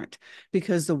who aren't,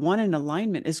 because the one in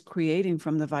alignment is creating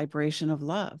from the vibration of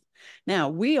love. Now,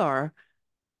 we are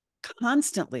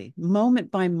constantly, moment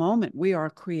by moment, we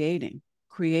are creating.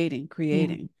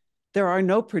 There are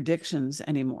no predictions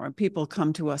anymore. People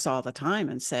come to us all the time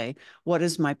and say, what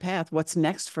is my path? What's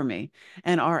next for me?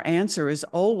 And our answer is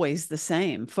always the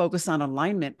same: focus on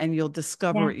alignment and you'll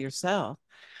discover it yourself.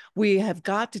 We have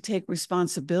got to take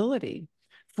responsibility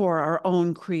for our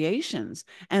own creations.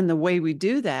 And the way we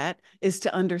do that is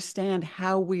to understand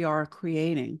how we are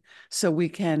creating so we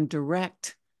can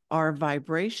direct our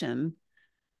vibration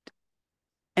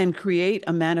and create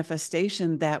a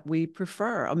manifestation that we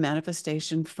prefer, a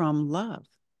manifestation from love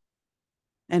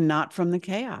and not from the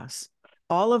chaos.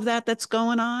 All of that that's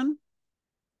going on,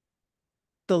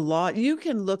 the law, you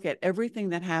can look at everything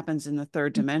that happens in the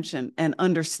third dimension and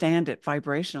understand it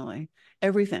vibrationally.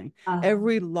 Everything,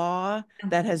 every law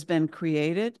that has been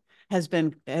created has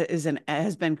been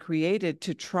created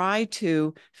to try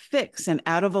to fix an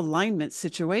out of alignment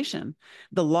situation.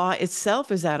 The law itself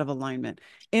is out of alignment,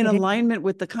 in alignment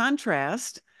with the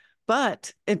contrast,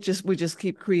 but we just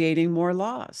keep creating more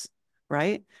laws,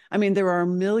 right? I mean, there are a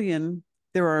million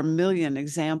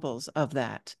examples of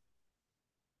that.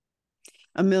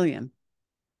 A million.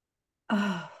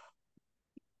 Oh,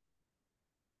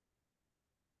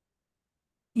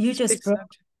 you just broke.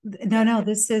 No,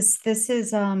 this is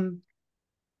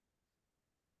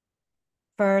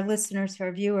for our listeners, for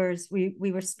our viewers, we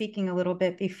were speaking a little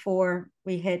bit before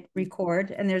we hit record,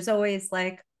 and there's always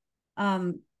like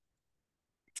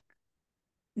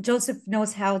Joseph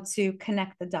knows how to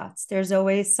connect the dots. There's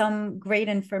always some great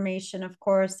information, of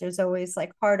course. There's always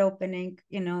like heart opening,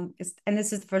 and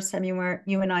this is the first time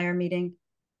you and I are meeting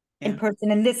in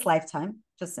person in this lifetime,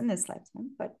 just in this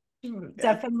lifetime, but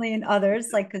definitely in others,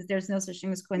 like, because there's no such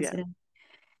thing as coincidence.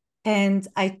 And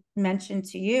I mentioned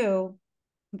to you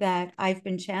that I've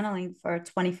been channeling for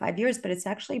 25 years, but it's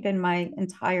actually been my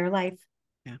entire life.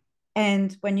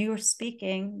 And when you were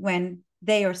speaking, when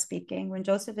they are speaking, when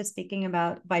Joseph is speaking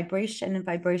about vibration and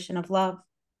vibration of love,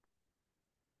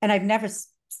 and I've never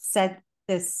said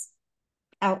this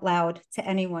out loud to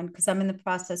anyone because I'm in the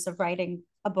process of writing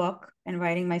a book and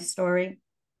writing my story.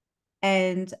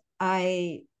 And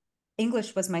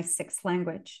English was my sixth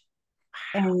language.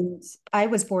 And I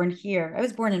was born here. I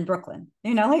was born in Brooklyn,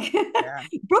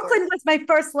 Brooklyn was my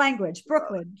first language.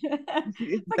 Brooklyn.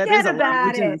 Forget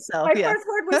about it. Itself, my first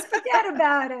word was forget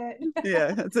about it.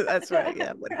 Yeah, that's right.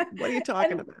 Yeah. What are you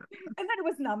talking about? And then it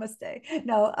was namaste.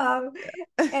 No.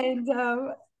 And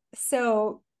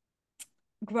so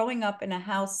growing up in a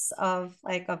house of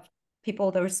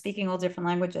people that were speaking all different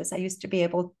languages,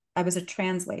 I was a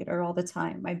translator all the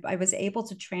time. I was able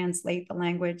to translate the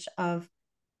language of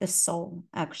the soul,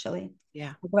 actually.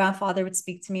 Yeah. My grandfather would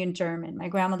speak to me in German. My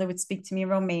grandmother would speak to me in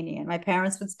Romanian. My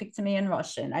parents would speak to me in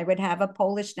Russian. I would have a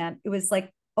Polish nan. It was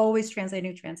like always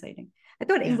translating, translating. I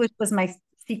thought Yeah. English was my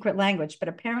secret language, but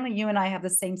apparently you and I have the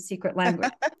same secret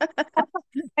language.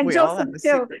 And We all Joseph have a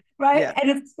too, secret. right? Yeah. And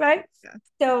it's right. Yeah.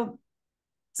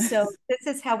 So this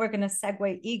is how we're going to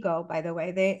segue ego, by the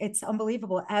way. It's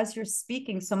unbelievable. As you're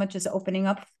speaking, so much is opening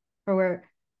up for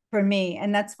me.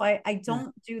 And that's why I Yeah.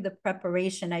 don't do the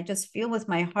preparation. I just feel with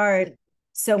my heart.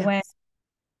 So Yeah.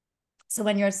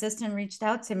 when your assistant reached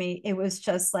out to me, it was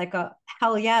just like a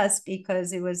hell yes,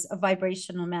 because it was a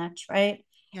vibrational match, right?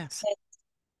 Yes.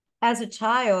 As a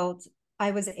child,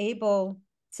 I was able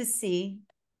to see,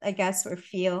 I guess, or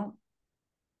feel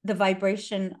the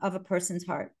vibration of a person's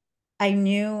heart. I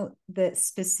knew the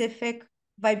specific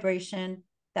vibration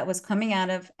that was coming out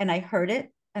of, and I heard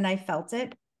it and I felt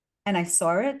it and I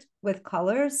saw it with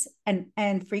colors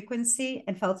and frequency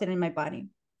and felt it in my body.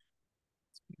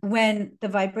 When the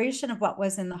vibration of what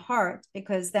was in the heart,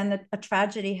 because then a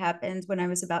tragedy happened when I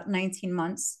was about 19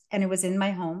 months, and it was in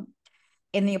my home,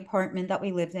 in the apartment that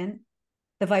we lived in.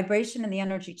 The vibration and the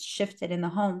energy shifted in the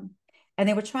home, and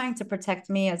they were trying to protect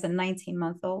me as a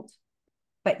 19-month-old,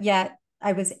 but yet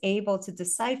I was able to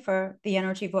decipher the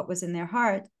energy of what was in their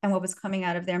heart and what was coming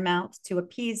out of their mouth to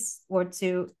appease or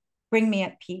to bring me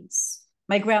at peace.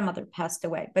 My grandmother passed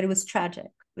away, but it was tragic.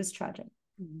 It was tragic.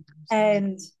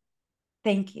 And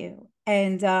thank you.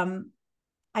 And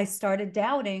I started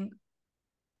doubting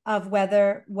of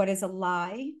whether what is a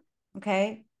lie,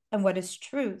 okay, and what is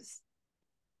truth.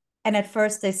 And at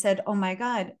first they said, oh my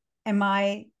God, am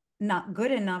I not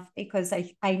good enough? Because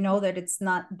I know that it's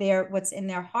not there, what's in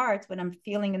their heart when I'm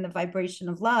feeling in the vibration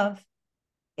of love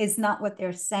is not what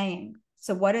they're saying.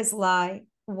 So what is lie?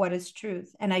 What is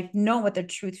truth? And I know what the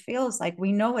truth feels like.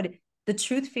 We know what the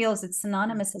truth feels. It's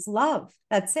synonymous as love.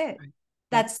 That's it. Right.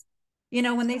 That's, when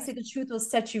they right. say the truth will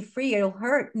set you free, it'll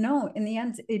hurt. No, in the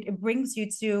end, it brings you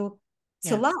to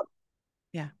Yes. love.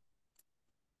 Yeah.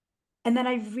 And then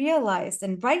I realized,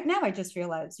 and right now I just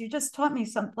realized, you just taught me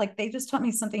something, like they just taught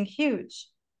me something huge.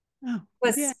 Oh,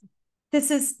 Was yeah. this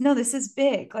is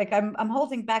big. Like I'm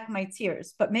holding back my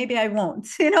tears, but maybe I won't,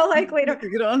 like later.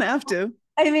 You don't have to.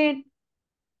 I mean,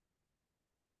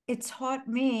 it taught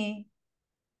me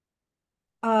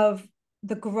of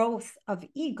the growth of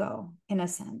ego in a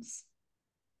sense.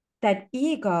 That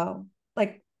ego,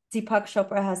 like Deepak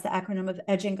Chopra has the acronym of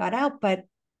edging God out, but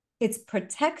it's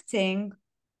protecting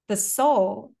the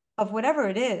soul of whatever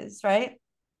it is, right?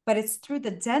 But it's through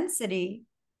the density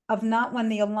of not when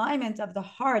the alignment of the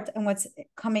heart and what's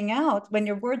coming out, when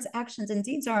your words, actions, and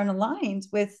deeds aren't aligned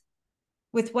with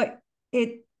what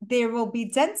it, there will be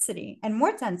density and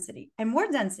more density and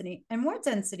more density and more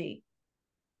density.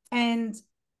 And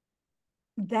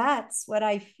that's what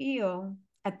I feel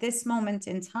at this moment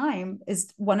in time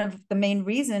is one of the main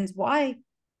reasons why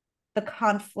the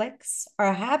conflicts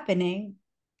are happening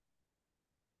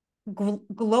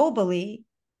globally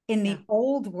in the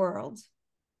old world.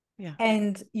 Yeah.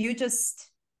 And you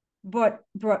just brought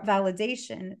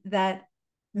validation that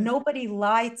nobody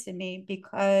lied to me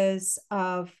because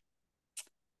of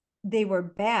they were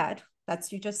bad.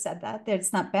 That's, you just said that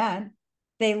it's not bad.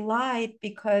 They lied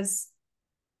because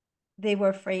they were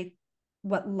afraid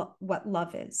what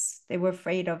love is. They were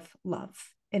afraid of love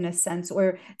in a sense,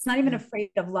 or it's not even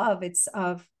afraid of love. It's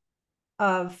of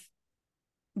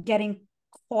getting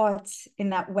caught in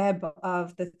that web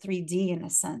of the 3D in a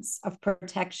sense of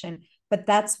protection. But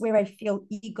that's where I feel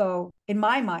ego in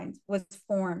my mind was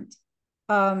formed.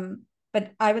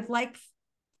 But I would like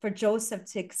for Joseph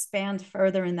to expand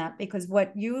further in that, because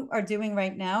what you are doing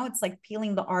right now, it's like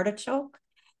peeling the artichoke,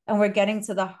 and we're getting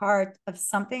to the heart of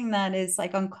something that is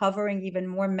like uncovering even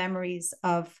more memories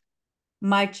of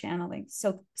my channeling.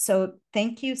 So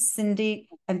thank you, Cindy,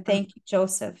 and thank you,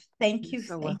 Joseph. Thank you,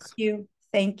 So thank you,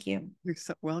 thank you. You're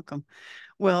so welcome.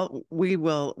 Well, we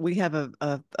have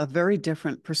a very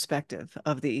different perspective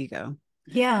of the ego.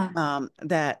 Yeah.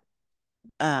 That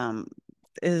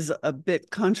is a bit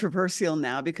controversial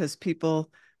now because people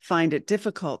find it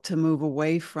difficult to move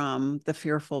away from the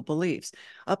fearful beliefs.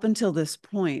 Up until this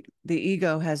point, the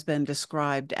ego has been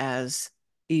described as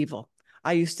evil.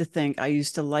 I used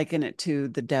to liken it to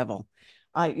the devil.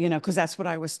 Because that's what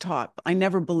I was taught. I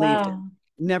never believed it. Wow.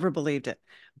 Never believed it.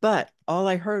 But all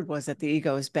I heard was that the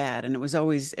ego is bad. And it was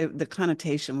always, the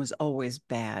connotation was always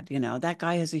bad. That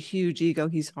guy has a huge ego.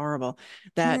 He's horrible.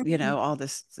 That, all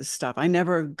this stuff. I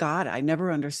never got it. I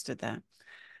never understood that.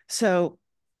 So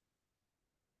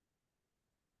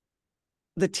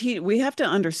we have to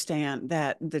understand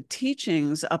that the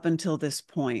teachings up until this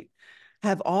point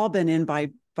have all been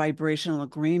vibrational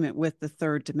agreement with the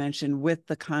third dimension, with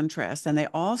the contrast, and they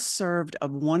all served a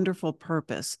wonderful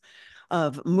purpose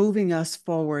of moving us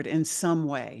forward in some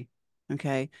way,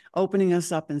 okay, opening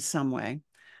us up in some way.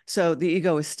 So the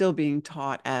ego is still being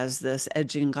taught as this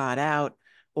edging God out,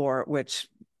 or which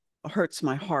hurts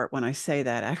my heart when I say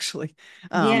that, actually.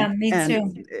 Yeah, me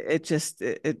And too. it just,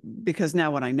 because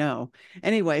now what I know.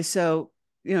 Anyway, so,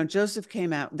 Joseph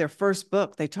came out, their first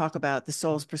book, they talk about the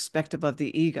soul's perspective of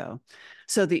the ego.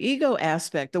 So the ego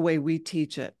aspect, the way we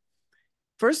teach it,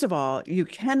 first of all, you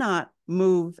cannot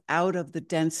move out of the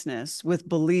denseness with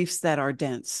beliefs that are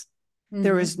dense.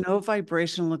 There Hmm. is no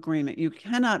vibrational agreement. You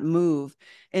cannot move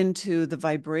into the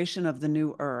vibration of the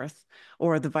new earth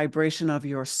or the vibration of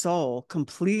your soul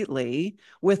completely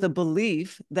with a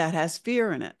belief that has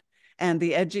fear in it. And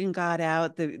the edging God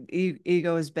out, the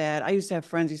ego is bad. I used to have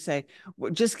friends who say,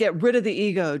 just get rid of the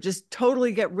ego, just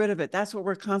totally get rid of it. That's what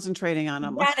we're concentrating on.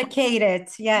 I'm like, Eradicate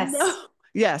it. Yes. no.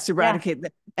 Yes, Yeah. eradicate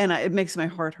that. And it makes my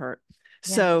heart hurt.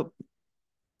 Yeah. So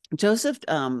Joseph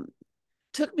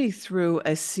took me through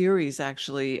a series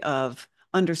actually of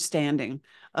understanding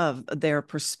of their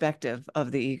perspective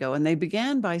of the ego. And they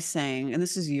began by saying, and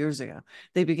this is years ago,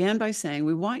 they began by saying,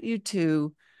 we want you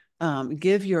to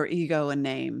give your ego a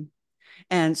name.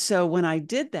 And so when I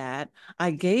did that,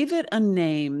 I gave it a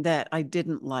name that I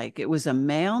didn't like. It was a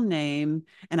male name,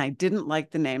 and I didn't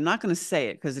like the name. I'm not going to say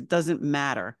it because it doesn't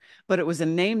matter, but it was a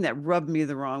name that rubbed me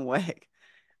the wrong way.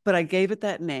 But I gave it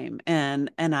that name, and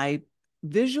I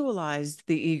visualized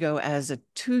the ego as a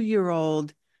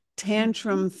 2-year-old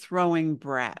tantrum throwing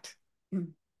brat.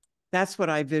 Mhm. That's what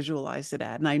I visualized it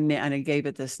at, and I gave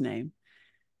it this name.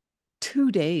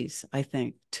 2 days, I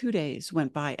think, 2 days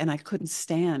went by, and I couldn't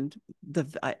stand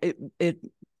it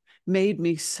made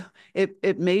me so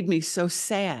it made me so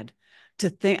sad to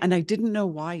think, and I didn't know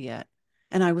why yet.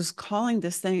 And I was calling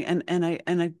this thing, and I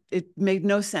it made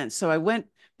no sense. So I went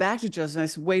back to Joseph and I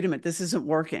said, wait a minute, this isn't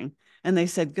working. And they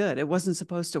said, good, it wasn't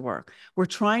supposed to work. We're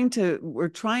trying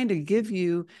to give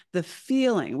you the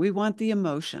feeling. We want the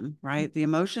emotion, right? The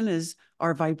emotion is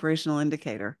our vibrational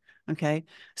indicator. Okay.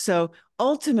 So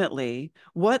ultimately,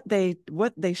 what they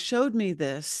showed me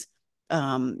this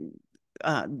um,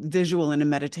 visual in a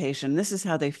meditation. This is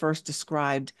how they first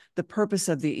described the purpose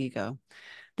of the ego.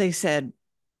 They said,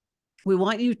 we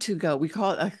want you to go.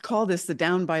 I call this the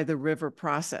down by the river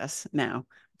process now.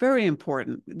 Very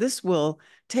important. This will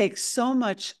take so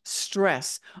much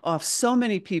stress off so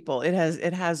many people. It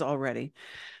has already.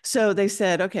 So they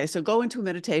said, okay, so go into a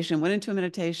meditation, went into a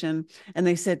meditation, and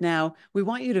they said, now we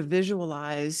want you to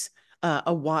visualize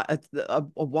a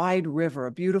wide river,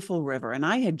 a beautiful river. And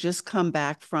I had just come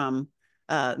back from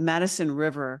Madison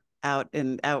River out.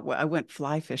 I went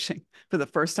fly fishing for the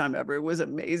first time ever. It was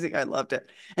amazing. I loved it.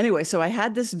 Anyway, so I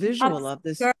had this visual Ups, of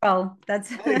this. girl.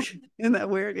 That's Isn't that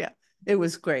weird? Yeah, it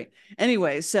was great.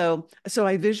 Anyway, so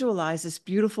I visualized this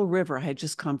beautiful river I had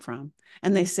just come from,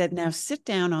 and they said, now sit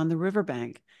down on the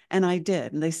riverbank, and I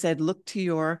did. And they said, look to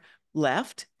your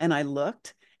left, and I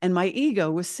looked, and my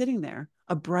ego was sitting there,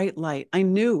 a bright light. I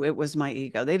knew it was my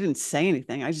ego. They didn't say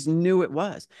anything. I just knew it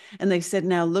was. And they said,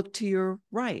 now look to your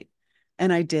right,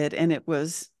 and I did, and it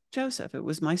was Joseph. It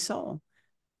was my soul.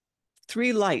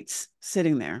 3 lights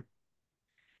sitting there.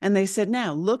 And they said,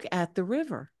 now look at the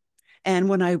river. And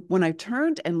when I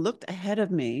turned and looked ahead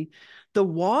of me, the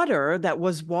water that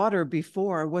was water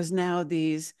before was now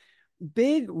these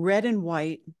big red and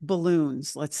white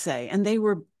balloons, let's say, and they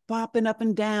were bopping up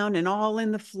and down and all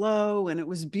in the flow, and it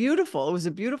was beautiful. It was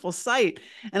a beautiful sight.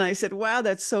 And I said, wow,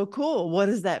 that's so cool. What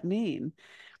does that mean?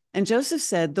 And Joseph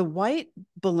said the white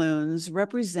balloons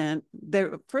represent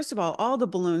their, first of all the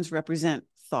balloons represent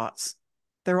thoughts.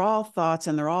 They're all thoughts,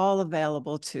 and they're all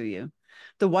available to you.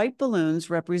 The white balloons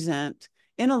represent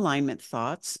in alignment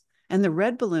thoughts, and the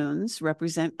red balloons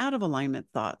represent out of alignment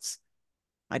thoughts.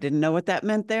 I didn't know what that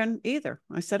meant then either.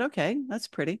 I said, okay, that's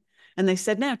pretty. And they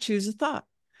said, now choose a thought.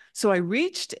 So I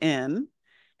reached in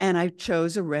and I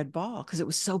chose a red ball because it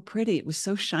was so pretty. It was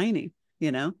so shiny,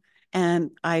 you know,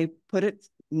 and I put it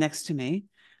next to me.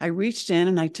 I reached in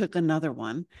and I took another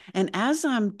one. And as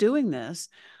I'm doing this,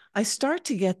 I start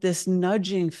to get this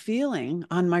nudging feeling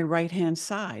on my right hand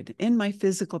side in my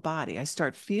physical body. I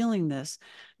start feeling this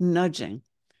nudging.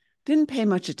 Didn't pay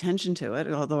much attention to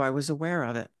it, although I was aware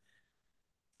of it.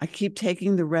 I keep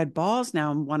taking the red balls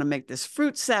now. I want to make this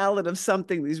fruit salad of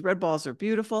something. These red balls are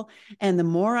beautiful. And the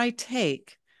more I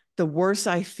take, the worse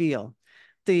I feel.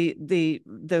 The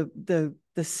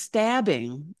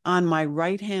stabbing on my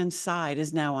right hand side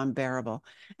is now unbearable.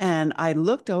 And I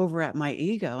looked over at my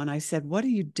ego and I said, what are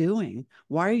you doing?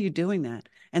 Why are you doing that?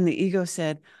 And the ego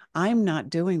said, I'm not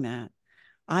doing that.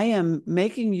 I am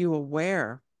making you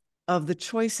aware of the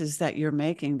choices that you're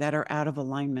making that are out of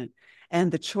alignment. And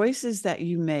the choices that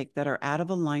you make that are out of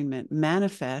alignment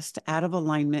manifest out of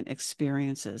alignment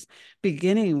experiences,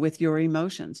 beginning with your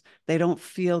emotions. They don't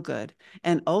feel good.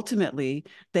 And ultimately,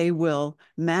 they will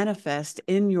manifest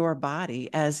in your body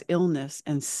as illness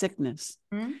and sickness.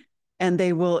 Mm-hmm. And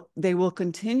they will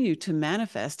continue to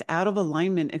manifest out of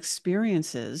alignment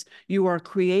experiences. You are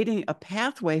creating a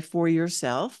pathway for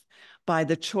yourself by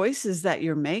the choices that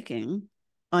you're making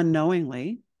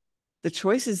unknowingly. The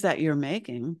choices that you're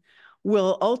making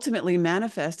will ultimately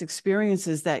manifest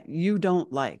experiences that you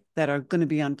don't like, that are going to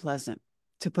be unpleasant,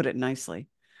 to put it nicely.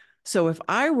 So if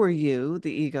I were you,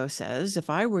 the ego says, if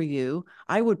I were you,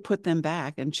 I would put them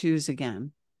back and choose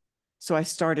again. So I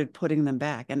started putting them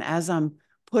back. And as I'm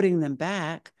putting them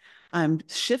back, I'm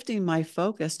shifting my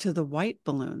focus to the white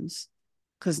balloons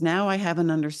because now I have an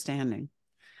understanding.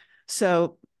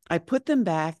 So I put them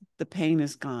back, the pain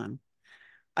is gone.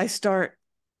 I start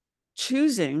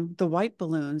choosing the white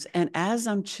balloons. And as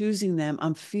I'm choosing them,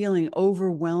 I'm feeling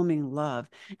overwhelming love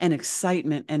and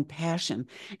excitement and passion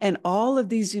and all of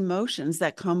these emotions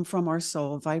that come from our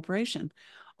soul vibration,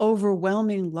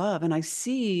 overwhelming love. And I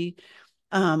see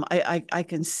I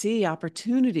can see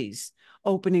opportunities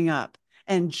opening up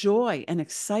and joy and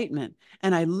excitement.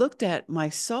 And I looked at my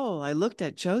soul, I looked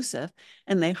at Joseph,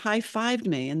 and they high-fived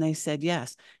me and they said,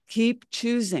 yes, keep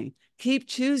choosing, keep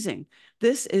choosing.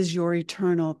 This is your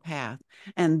eternal path.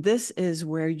 And this is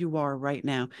where you are right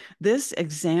now. This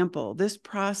example, this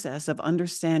process of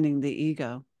understanding the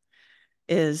ego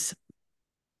is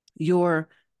your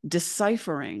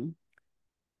deciphering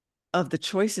of the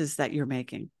choices that you're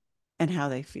making and how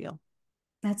they feel.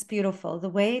 That's beautiful. The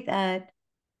way that,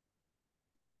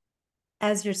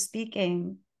 as you're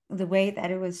speaking, the way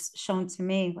that it was shown to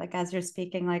me, like as you're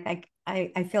speaking, like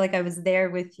I feel like I was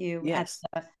there with you Yes.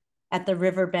 at the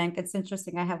riverbank. It's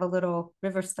interesting. I have a little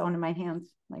river stone in my hand,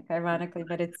 like ironically,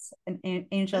 but it's an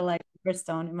angel-like river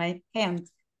stone in my hand.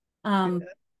 Um,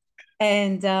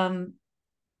 and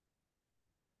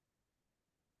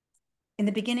in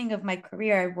the beginning of my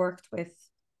career, I worked with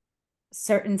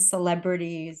certain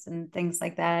celebrities and things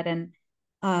like that, and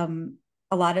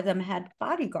a lot of them had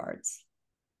bodyguards.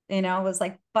 You know, it was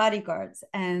like bodyguards,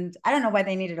 and I don't know why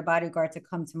they needed a bodyguard to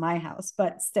come to my house,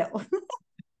 but still,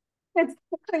 it's,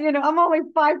 I'm only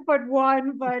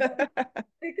 5'1", but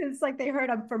it's like they heard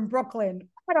I'm from Brooklyn.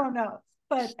 I don't know.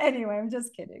 But anyway, I'm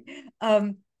just kidding.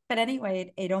 But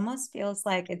anyway, it almost feels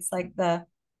like it's like the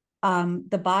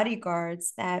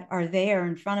bodyguards that are there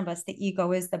in front of us. The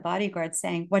ego is the bodyguard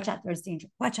saying, watch out, there's danger,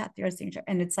 watch out, there's danger.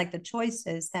 And it's like the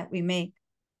choices that we make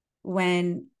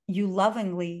when you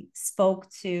lovingly spoke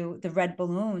to the red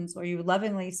balloons, or you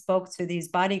lovingly spoke to these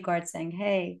bodyguards saying,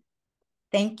 hey,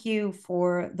 thank you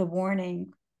for the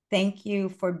warning. Thank you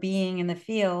for being in the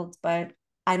field, but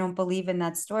I don't believe in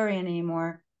that story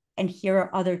anymore. And here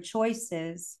are other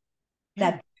choices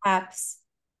Yeah. that perhaps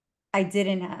I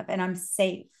didn't have, and I'm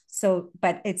safe. So,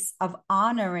 but it's of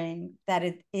honoring that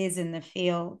it is in the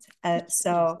field. Just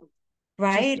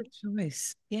Right? a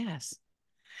choice. Yes.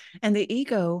 And the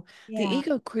Yeah.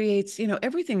 ego creates,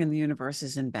 everything in the universe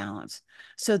is in balance.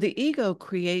 So the ego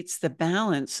creates the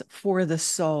balance for the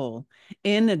soul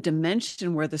in a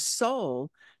dimension where the soul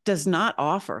does not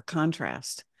offer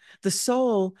contrast. The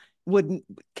soul would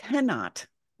cannot,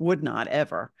 would not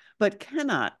ever, but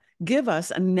cannot give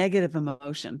us a negative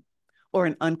emotion or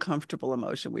an uncomfortable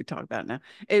emotion we talk about now.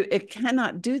 It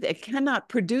cannot do that. It cannot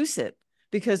produce it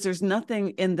because there's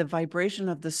nothing in the vibration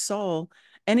of the soul,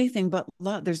 anything but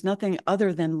love. There's nothing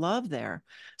other than love there.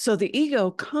 So the ego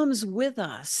comes with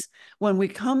us when we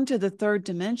come to the third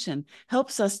dimension,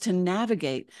 helps us to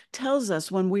navigate, tells us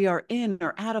when we are in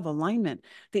or out of alignment.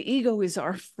 The ego is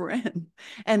our friend.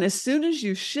 And as soon as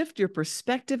you shift your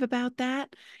perspective about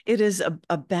that, it is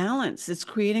a balance. It's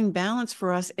creating balance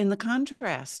for us in the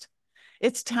contrast.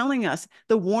 It's telling us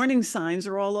the warning signs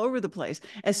are all over the place.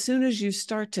 As soon as you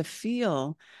start to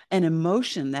feel an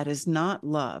emotion that is not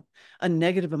love, a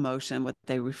negative emotion, what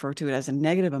they refer to it as a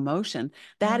negative emotion,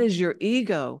 that is your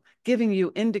ego giving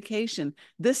you indication.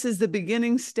 This is the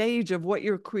beginning stage of what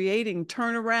you're creating.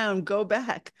 Turn around, go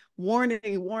back,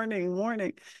 warning, warning,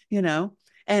 warning, you know?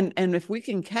 And if we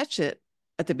can catch it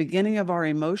at the beginning of our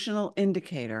emotional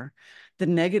indicator, the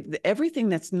negative, everything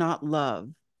that's not love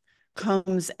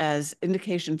comes as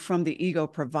indication from the ego,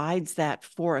 provides that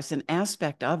for us, an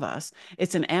aspect of us.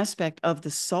 It's an aspect of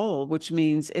the soul, which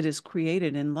means it is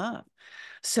created in love.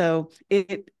 So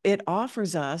it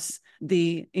offers us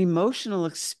the emotional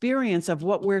experience of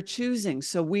what we're choosing.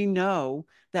 So we know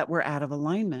that we're out of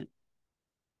alignment.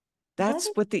 What That's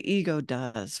what the ego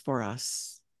does for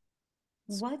us.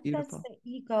 It's what does beautiful. the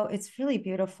ego? It's really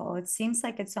beautiful. It seems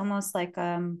like it's almost like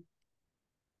a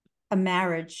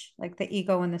marriage, like the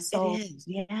ego and the It soul, is.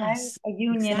 right? Yes, A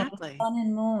union of exactly. sun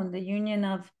and moon, the union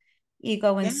of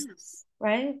ego and Yes.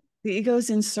 right? The ego's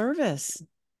in service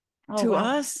Oh to wow,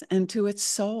 us and to its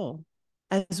soul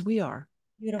as we are.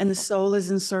 And the beautiful, soul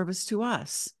is in service to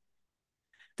us.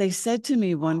 They said to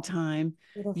me one time,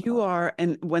 you beautiful. are,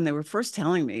 and when they were first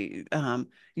telling me,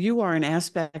 you are an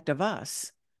aspect of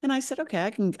us. And I said,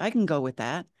 okay, I can go with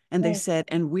that. And they Right. said,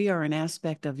 and we are an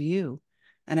aspect of you.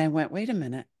 And I went, wait a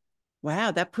minute.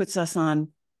 Wow, that puts us on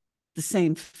the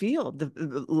same field, the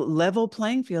level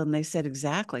playing field. And they said,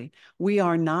 exactly. We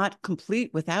are not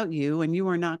complete without you, and you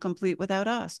are not complete without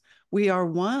us. We are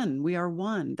one. We are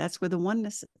one. That's where the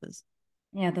oneness is.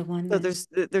 Yeah, the So oneness.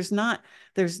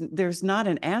 there's not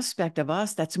an aspect of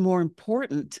us that's more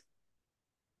important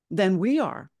than we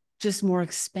are, just more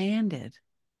expanded.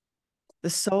 The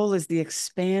soul is the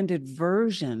expanded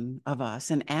version of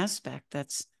us, an aspect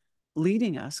that's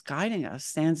leading us, guiding us,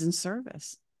 stands in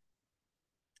service.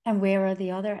 And where are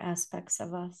the other aspects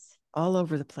of us? All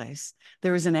over the place.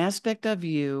 There is an aspect of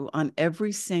you on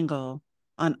every single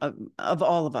on of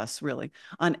all of us really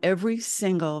on every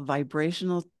single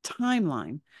vibrational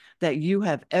timeline that you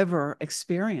have ever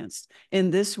experienced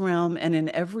in this realm and in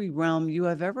every realm you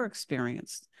have ever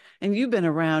experienced. And you've been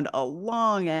around a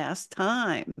long ass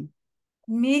time.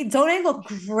 Me, don't I look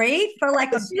great for like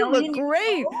a Yes, you look billion years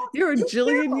great. old? You're a You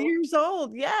jillion too. years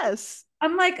old. Yes.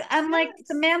 I'm like Yes.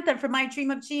 Samantha from My Dream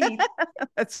of Jeannie.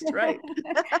 That's I'm right.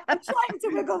 trying to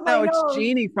wiggle my No, it's nose.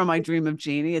 Jeannie from I Dream of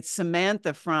Jeannie. It's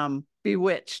Samantha from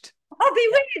Bewitched. Oh,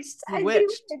 Yeah. Bewitched. I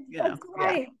Bewitched, Bewitched. you know. That's Yeah.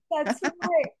 right. That's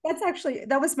right. That's actually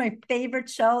that was my favorite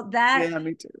show. That Yeah,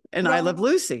 me too. And I well, Love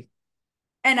Lucy.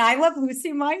 and I love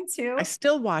Lucy, mine I too.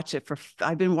 still watch it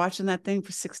I've been watching that thing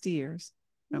for 60 years.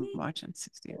 I'm Me watching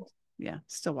 60 too. years. Yeah,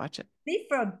 still watch it. Me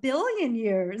for a billion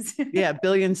years. Yeah,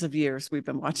 billions of years we've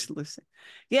been watching Lucy.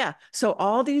 Yeah, so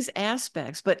all these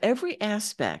aspects, but every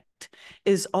aspect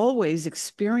is always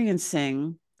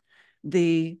experiencing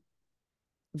the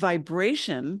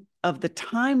vibration of the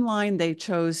timeline they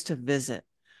chose to visit.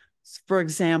 For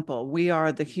example, we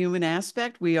are the human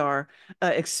aspect. We are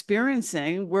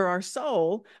experiencing, we're our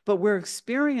soul, but we're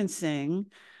experiencing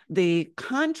the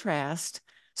contrast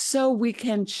so we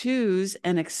can choose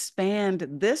and expand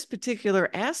this particular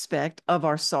aspect of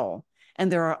our soul. And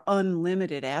there are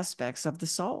unlimited aspects of the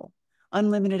soul,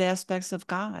 unlimited aspects of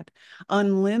God,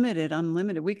 unlimited.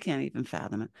 We can't even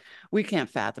fathom it. We can't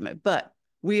fathom it. But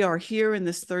we are here in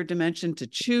this third dimension to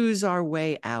choose our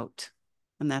way out.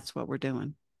 And that's what we're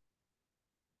doing.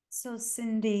 So,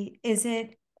 Cindy, is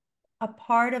it a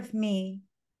part of me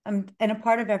and a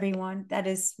part of everyone that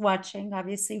is watching,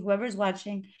 obviously, whoever's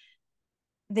watching,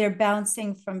 they're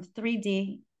bouncing from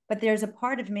 3D, but there's a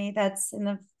part of me that's in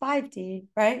the 5D,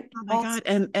 right? Oh my Also, God.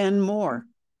 And more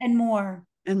and more.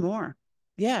 and more.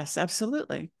 Yes,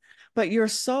 absolutely. But your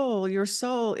soul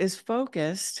is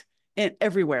focused in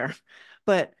everywhere.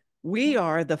 But we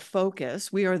are the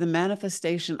focus. We are the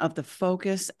manifestation of the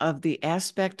focus of the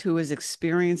aspect who is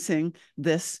experiencing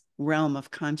this realm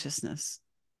of consciousness.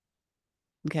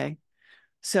 Okay.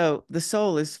 So the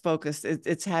soul is focused,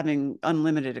 it's having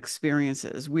unlimited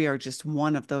experiences. We are just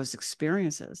one of those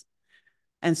experiences.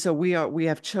 And so we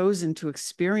have chosen to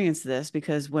experience this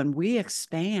because when we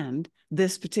expand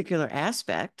this particular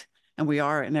aspect, and we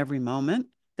are in every moment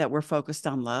that we're focused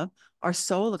on love, our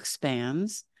soul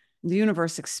expands, the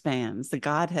universe expands, the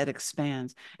Godhead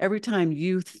expands. Every time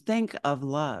you think of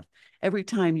love, every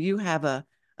time you have an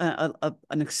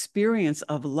experience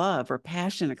of love or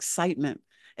passion, excitement,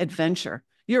 adventure,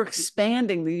 you're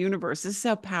expanding the universe. This is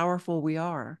how powerful we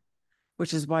are,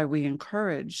 which is why we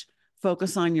encourage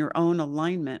focus on your own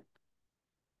alignment.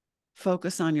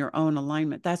 Focus on your own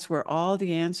alignment. That's where all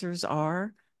the answers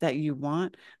are that you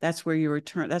want. That's where your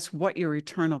that's what your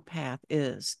eternal path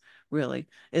is, really,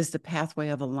 is the pathway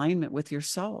of alignment with your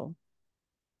soul.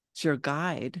 It's your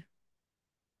guide.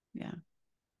 Yeah.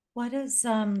 What does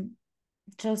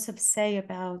Joseph say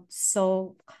about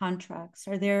soul contracts?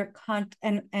 Are there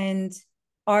and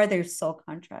are there soul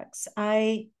contracts?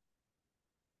 I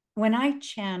when I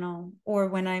channel or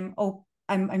when I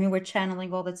mean we're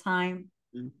channeling all the time,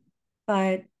 Mm.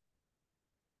 but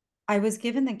I was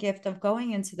given the gift of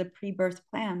going into the pre-birth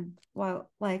plan while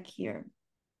like here.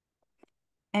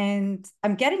 And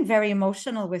I'm getting very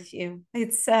emotional with you.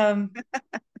 It's It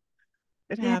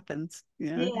yeah, happens.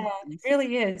 Yeah, it yeah, it happens.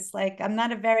 really is. Like I'm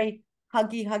not a very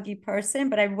huggy person,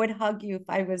 but I would hug you if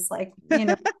I was like,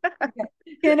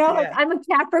 like Yeah. I'm a It's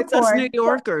us New Capricorn.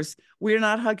 Yorkers. We're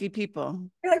not huggy people.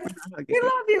 You're like, We're not huggy we people.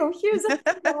 love you. Here's a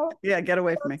Yeah, get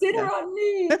away from me. dinner Yeah. on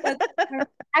me. That's our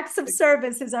acts of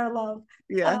service is our love.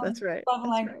 Yeah, that's right. Love That's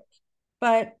right. language.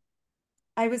 But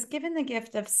I was given the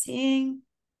gift of seeing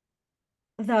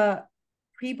the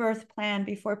pre-birth plan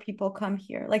before people come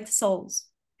here, like souls.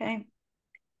 Okay.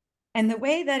 And the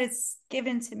way that it's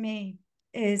given to me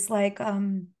is like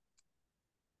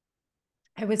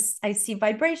I see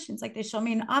vibrations, like they show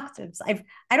me in octaves. I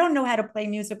don't know how to play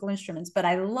musical instruments, but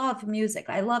I love music.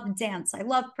 I love dance. I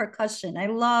love percussion. I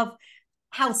love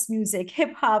house music,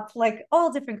 hip hop, like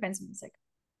all different kinds of music.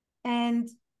 And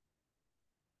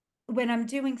when I'm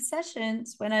doing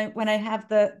sessions, when I have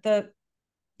the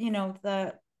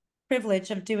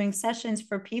privilege of doing sessions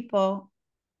for people,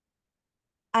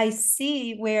 I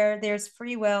see where there's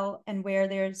free will and where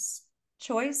there's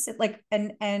choice, like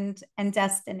and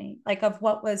destiny, like of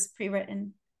what was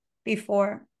pre-written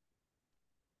before.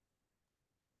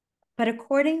 But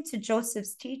according to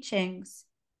Joseph's teachings,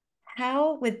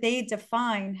 how would they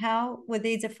define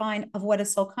of what a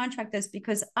soul contract is?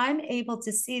 Because I'm able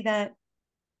to see that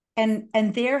and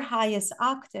their highest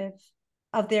octave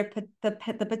of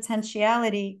the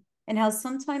potentiality, and how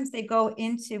sometimes they go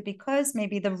into, because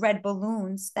maybe the red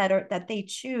balloons that they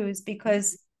choose,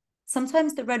 because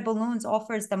sometimes the red balloons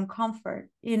offers them comfort,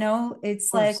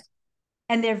 it's Of like, course.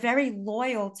 and they're very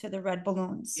loyal to the red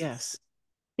balloons Yes.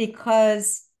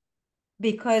 because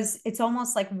it's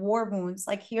almost like war wounds,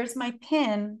 like here's my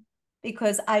pin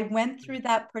because I went through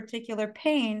that particular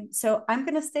pain, so I'm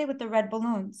going to stay with the red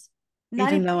balloons. Not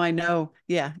Even even though I know,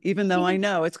 yeah, even though I even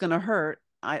know it's going to hurt,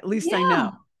 at least I yeah.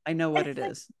 know. I know what It's it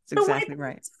like is. It's the way exactly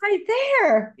right. it's right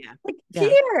there, Yeah. like Yeah.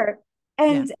 here.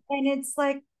 Yeah. And it's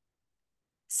like,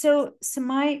 so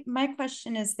my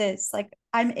question is this, like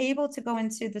I'm able to go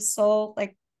into the soul,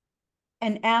 like,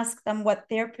 and ask them what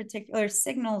their particular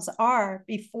signals are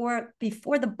before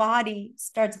the body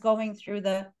starts going through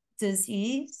the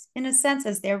disease, in a sense,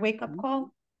 as their wake-up Mhm.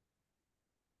 call.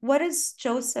 What does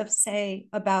Joseph say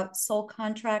about soul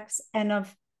contracts and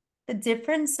of the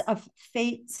difference of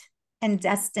fate and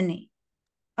destiny,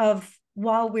 of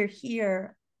while we're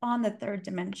here on the third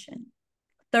dimension,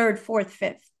 third, fourth,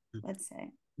 fifth, let's say?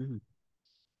 Mhm.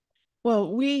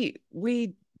 Well, we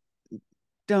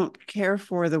don't care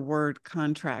for the word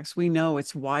contracts. We know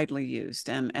it's widely used,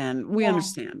 and we Yeah,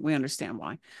 understand. We understand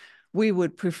why. We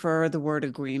would prefer the word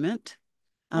agreement,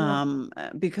 I love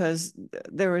because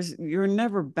you're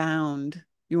never bound.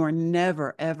 You are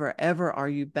never, ever, ever are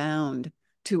you bound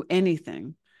to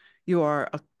anything. You are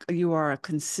a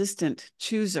consistent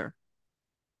chooser.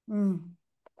 mm,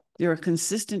 You're a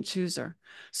consistent chooser.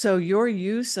 So your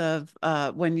use of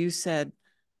when you said,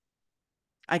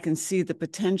 I can see the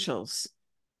potentials.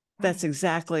 That's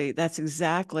right.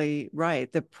 exactly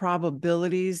right. The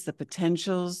probabilities, the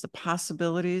potentials, the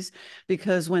possibilities,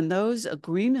 because when those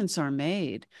agreements are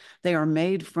made, they are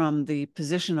made from the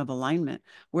position of alignment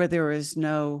where there is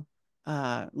no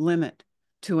limit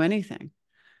to anything.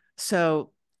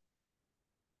 So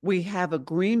we have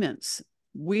agreements.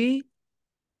 We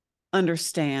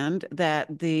understand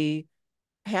that the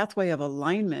pathway of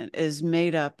alignment is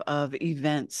made up of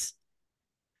events.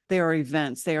 They are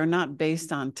events. They are not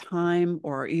based on time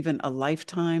or even a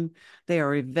lifetime. They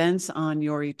are events on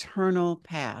your eternal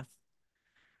path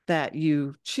that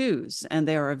you choose. And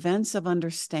they are events of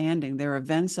understanding. They're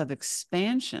events of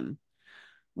expansion,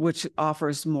 which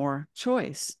offers more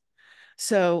choice.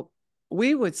 So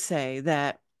we would say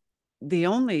that the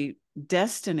only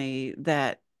destiny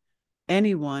that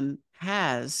anyone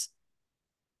has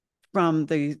from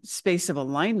the space of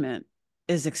alignment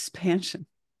is expansion.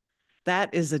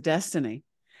 That is a destiny.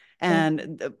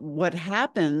 And what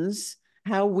happens,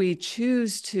 how we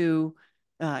choose to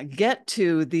get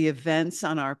to the events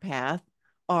on our path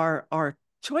are our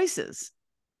choices.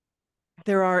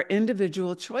 There are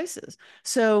individual choices.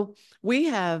 So we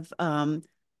have in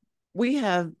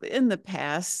the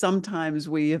past, sometimes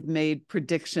we have made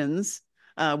predictions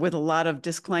with a lot of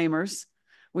disclaimers.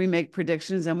 We make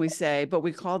predictions and we say, but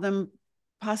we call them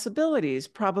possibilities,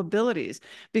 probabilities,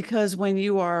 because when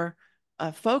you are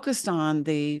focused on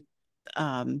the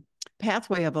um,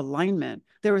 pathway of alignment,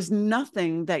 there is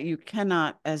nothing that you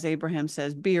cannot, as Abraham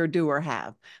says, be or do or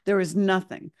have. There is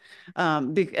nothing.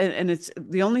 And it's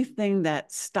the only thing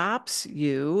that stops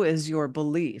you is your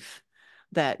belief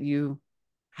that you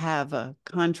have a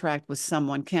contract with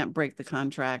someone, can't break the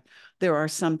contract. There are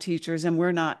some teachers, and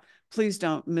we're not, please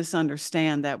don't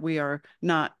misunderstand that we are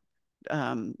not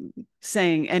um,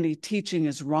 saying any teaching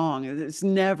is wrong. There's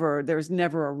never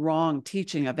a wrong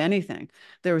teaching of anything.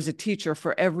 There is a teacher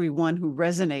for everyone who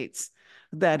resonates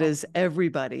that is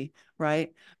everybody,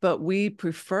 right? But we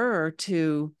prefer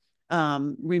to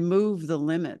remove the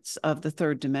limits of the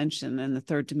third dimension and the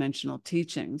third dimensional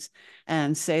teachings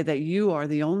and say that you are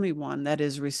the only one that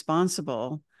is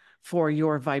responsible for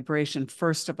your vibration.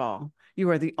 First of all, you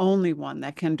are the only one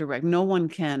that can direct. No one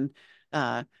can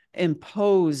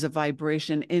impose a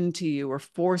vibration into you or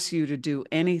force you to do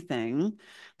anything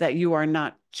that you are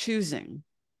not choosing.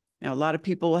 Now, a lot of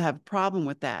people will have a problem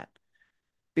with that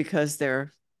because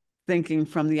they're thinking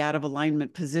from the out of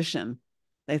alignment position.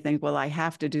 They think, well, I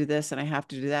have to do this and I have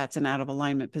to do that. It's an out of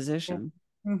alignment position.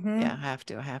 Mm-hmm. Yeah, I have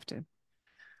to.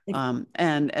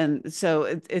 And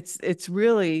so it's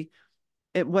really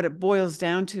what it boils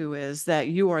down to is that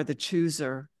you are the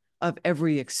chooser of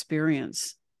every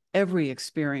experience,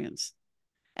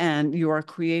 and you are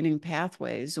creating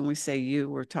pathways. When we say you,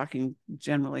 we're talking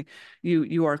generally.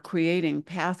 You are creating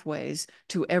pathways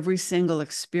to every single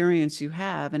experience you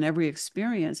have, and every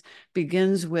experience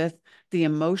begins with the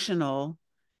emotional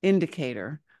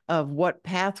indicator of what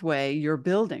pathway you're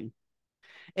building.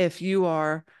 If you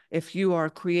are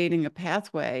creating a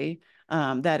pathway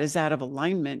that is out of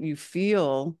alignment, you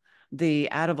feel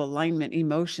the out of alignment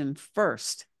emotion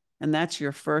first, and that's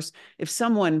your first. If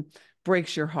someone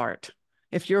breaks your heart,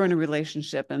 if you're in a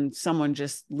relationship and someone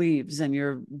just leaves and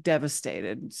you're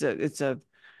devastated,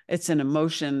 it's an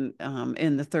emotion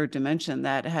in the third dimension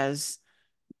that has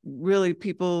really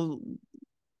people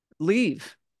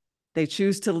leave. They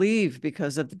choose to leave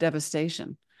because of the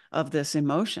devastation of this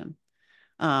emotion.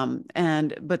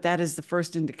 But that is the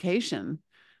first indication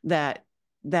that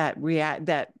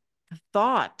that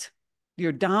thought,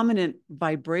 your dominant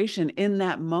vibration in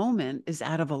that moment is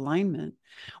out of alignment.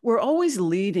 We're always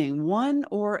leading one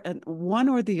or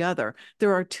the other.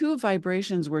 There are two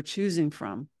vibrations we're choosing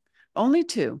from, only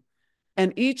two,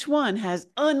 and each one has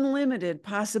unlimited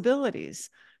possibilities,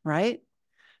 right?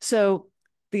 So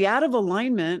the out of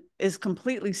alignment is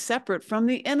completely separate from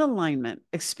the in alignment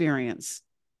experience.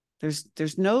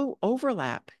 There's no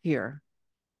overlap here.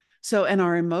 So, and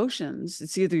our emotions,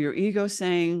 it's either your ego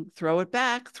saying, throw it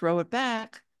back,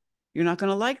 you're not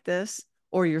going to like this,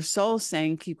 or your soul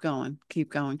saying, keep going,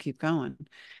 keep going, keep going.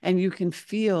 And you can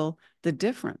feel the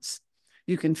difference.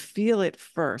 You can feel it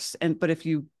first. But if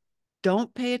you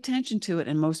don't pay attention to it,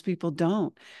 and most people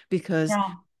don't, because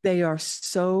Yeah. they are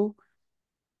so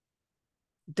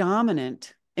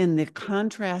dominant in the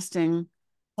contrasting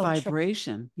So true.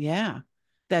 vibration. Yeah.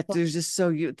 That So, there's just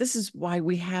this is why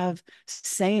we have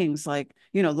sayings like,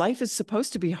 life is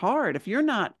supposed to be hard. If you're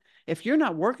not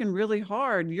working really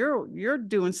hard, you're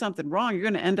doing something wrong. You're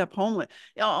going to end up homeless.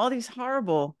 All these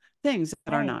horrible things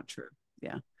that are right. not true.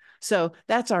 Yeah. So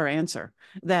that's our answer.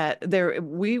 That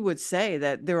we would say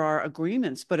that there are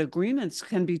agreements, but agreements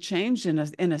can be changed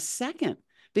in a second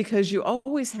because you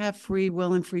always have free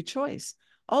will and free choice.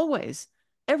 Always,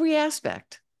 every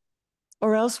aspect,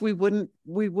 or else we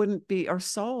wouldn't be our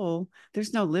soul.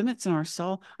 There's no limits in our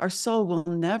soul will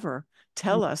never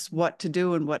tell us what to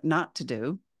do and what not to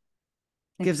do.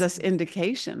 Gives us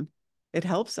indication. It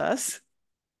helps us.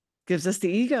 Gives us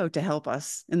the ego to help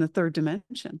us in the third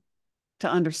dimension to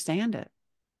understand it.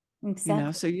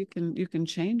 Exactly. So you can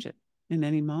change it in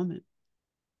any moment.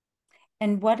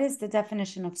 And what is the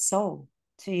definition of soul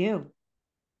to you?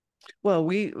 Well,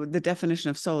 the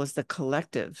definition of soul is the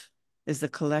collective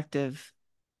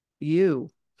you.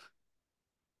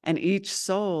 And each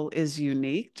soul is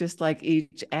unique, just like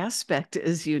each aspect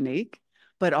is unique,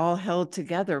 but all held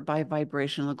together by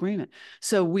vibrational agreement.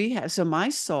 So my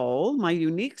soul, my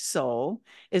unique soul,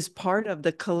 is part of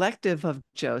the collective of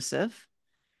Joseph,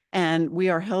 and we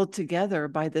are held together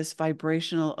by this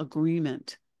vibrational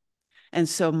agreement. And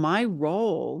so my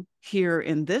role here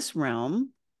in this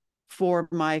realm for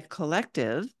my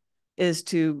collective is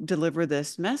to deliver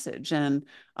this message. And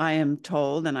I am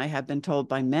told, and I have been told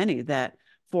by many, that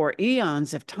for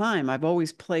eons of time, I've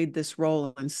always played this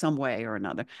role in some way or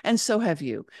another. And so have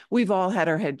you. We've all had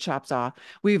our head chopped off.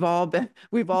 We've all been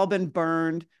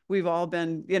burned. We've all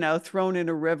been, thrown in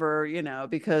a river,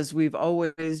 because we've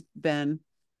always been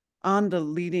on the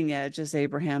leading edge, as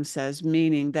Abraham says,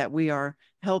 meaning that we are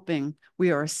helping,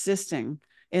 we are assisting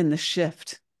in the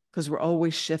shift, because we're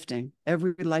always shifting.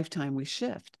 Every lifetime we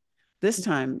shift. This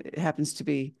time it happens to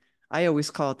be, I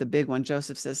always call it the big one.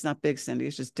 Joseph says, it's not big, Cindy,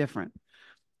 it's just different.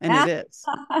 And it is.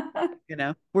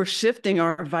 We're shifting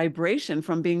our vibration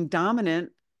from being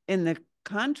dominant in the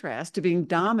contrast to being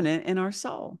dominant in our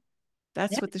soul. Yeah.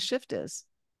 That's what the shift is.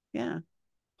 Yeah.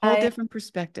 Whole I different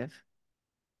perspective.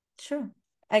 True.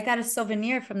 I got a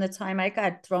souvenir from the time I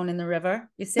got thrown in the river.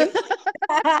 You see?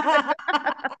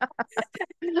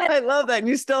 I love that. And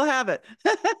you still have it.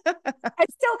 I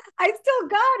still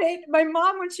got it. My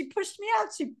mom, when she pushed me out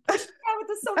with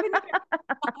the souvenir.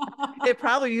 It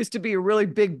probably used to be a really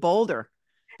big boulder,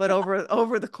 but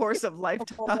over the course of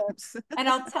lifetimes. And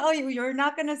I'll tell you, you're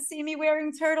not going to see me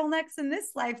wearing turtlenecks in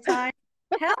this lifetime.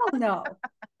 Hell no.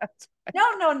 Right.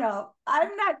 No.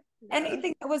 I'm not.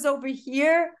 Anything that was over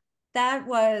here, that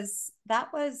was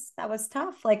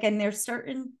tough. Like, and there's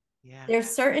certain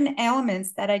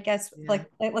elements that I guess, like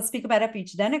let's speak about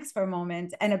epigenetics for a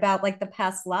moment, and about like the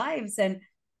past lives, and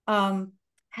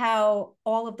how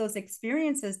all of those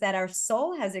experiences that our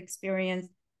soul has experienced,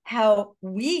 how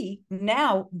we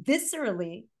now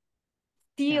viscerally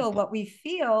feel what we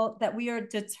feel, that we are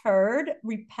deterred,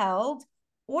 repelled,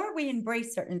 or we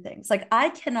embrace certain things. Like, I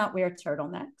cannot wear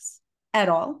turtlenecks at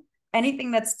all.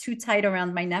 Anything that's too tight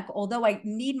around my neck, although I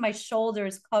need my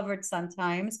shoulders covered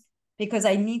sometimes because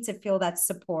I need to feel that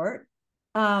support.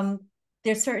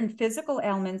 There's certain physical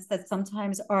ailments that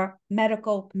sometimes are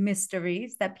medical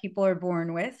mysteries that people are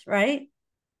born with, right?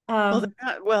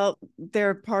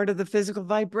 They're part of the physical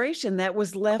vibration that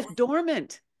was left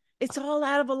dormant. It's all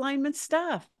out of alignment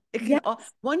stuff. It can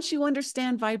once you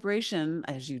understand vibration,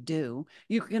 as you do,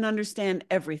 you can understand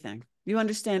everything. You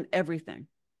understand everything.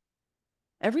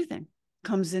 Everything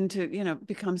comes into,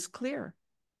 becomes clear.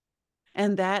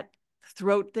 And that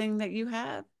throat thing that you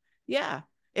have,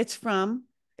 it's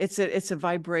a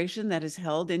vibration that is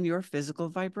held in your physical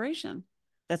vibration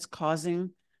that's causing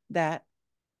that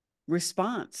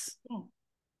response.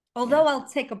 Although I'll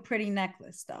take a pretty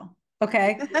necklace, though.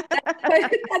 Okay.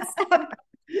 That's,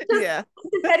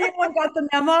 if anyone got the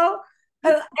memo,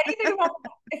 anything about,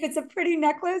 if it's a pretty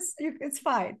necklace, it's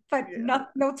fine, but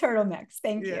no turtlenecks.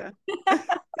 Thank you.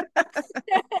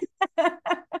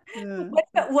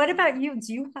 What about you?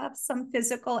 Do you have some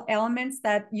physical ailments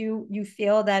that you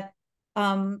feel that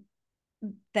that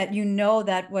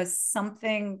that was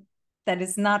something that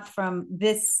is not from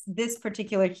this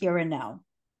particular here and now?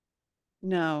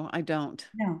 No, I don't.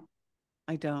 No.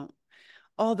 I don't.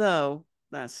 Although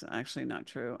that's actually not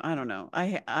true. I don't know.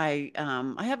 I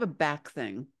have a back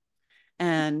thing,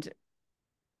 and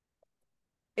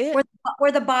or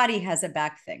the body has a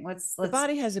back thing. The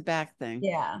body has a back thing.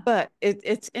 Yeah. But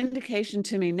it's indication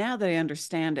to me now that I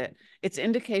understand it. It's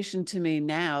indication to me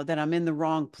now that I'm in the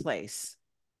wrong place.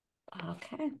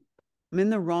 Okay. I'm in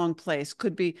the wrong place.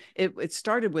 Could be it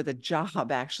started with a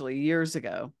job actually years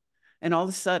ago. And all of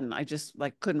a sudden I just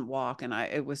like couldn't walk, and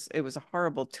it was a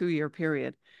horrible 2-year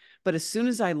period. But as soon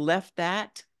as I left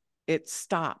that, it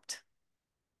stopped.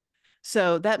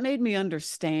 So that made me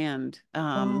understand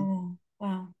Wow.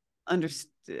 And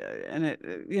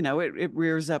it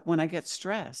rears up when I get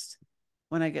stressed,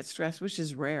 which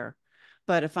is rare.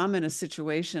 But if I'm in a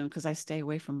situation, because I stay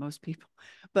away from most people,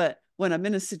 but when I'm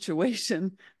in a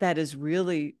situation that is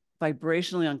really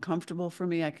vibrationally uncomfortable for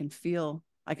me, I can feel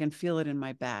it in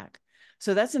my back.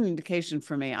 So that's an indication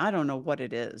for me. I don't know what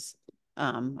it is.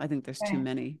 I think there's too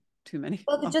many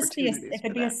well, it just be opportunities it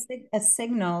could be a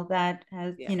signal that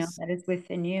has that is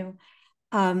within you.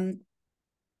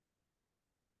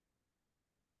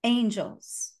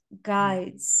 Angels,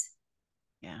 guides.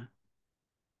 Yeah.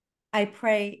 I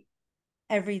pray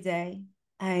every day.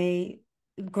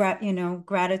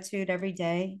 Gratitude every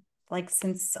day, like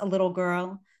since a little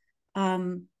girl.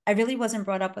 I really wasn't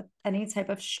brought up with any type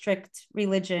of strict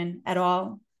religion at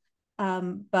all.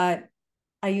 But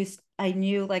I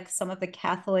knew like some of the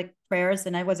Catholic prayers,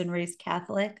 and I wasn't raised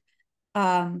Catholic.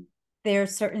 There are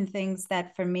certain things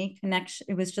that for me,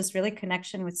 it was just really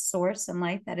connection with source and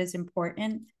light that is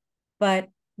important. But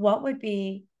what would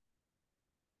be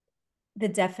the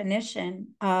definition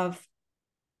of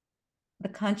the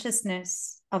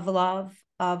consciousness of love,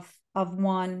 of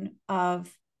one,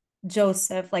 of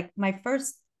Joseph? Like my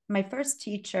first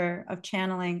teacher of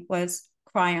channeling was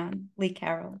Cryon, Lee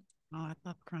Carroll. Oh, I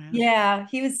love Cryon. Yeah,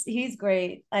 he's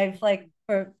great. I've like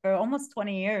for almost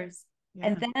 20 years.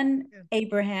 And then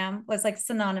Abraham was like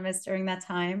synonymous during that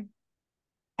time.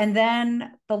 And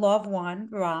then the law of one,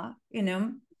 Ra,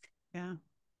 Yeah.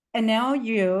 And now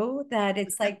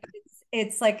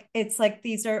it's like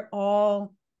these are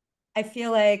all, I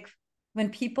feel like when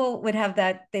people would have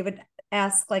that, they would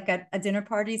ask like at dinner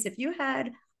parties, if you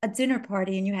had a dinner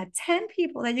party and you had 10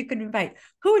 people that you could invite,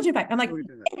 who would you invite? I'm like,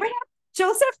 Abraham,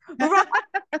 Joseph, Ra.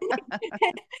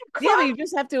 Yeah, but you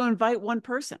just have to invite one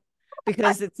person,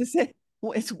 because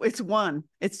it's one.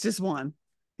 It's just one,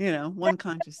 one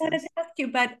consciousness. I ask you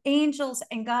about angels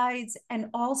and guides, and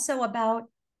also about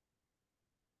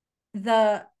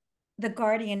the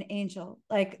guardian angel,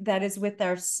 like that is with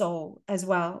our soul as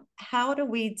well. How do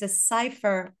we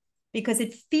decipher because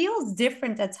it feels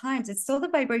different at times. It's still the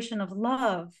vibration of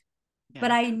love,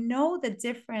 but Yeah. I know the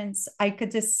difference. I could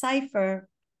decipher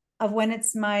of when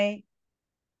it's my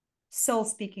soul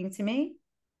speaking to me,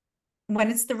 when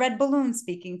it's the red balloon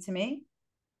speaking to me.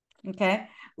 Okay.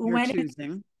 You're When it's,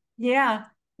 choosing. yeah,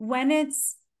 when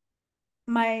it's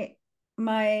my,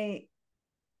 my,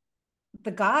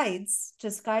 the guides,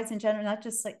 just guides in general, not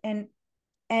just like, and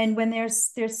when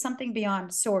there's something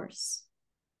beyond source.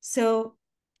 So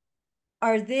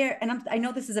are there, and I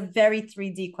know this is a very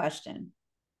 3D question,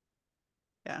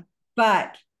 Yeah.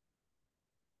 but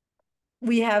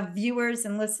we have viewers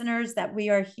and listeners that we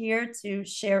are here to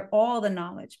share all the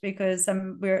knowledge, because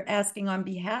we're asking on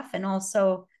behalf, and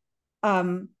also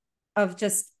um, of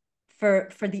just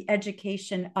for the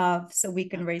education of, so we Yeah.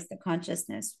 can raise the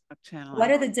consciousness. Of What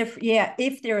channeling. are the different, yeah,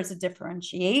 if there is a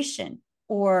differentiation,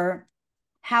 or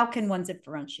how can one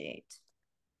differentiate?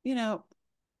 You know,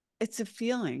 it's a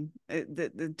feeling.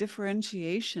 The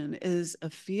differentiation is a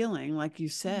feeling, like you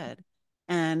said,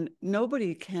 and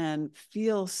nobody can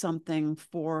feel something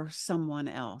for someone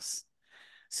else.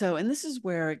 So, and this is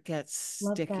where it gets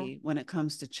Love that. sticky when it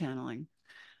comes to channeling.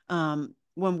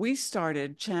 When we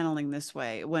started channeling this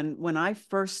way, when I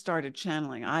first started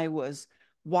channeling, I was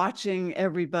watching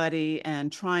everybody and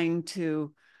trying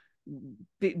to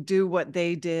do what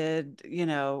they did,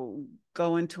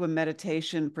 go into a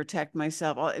meditation, protect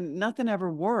myself. And nothing ever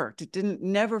worked. It didn't,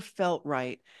 never felt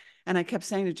right. And I kept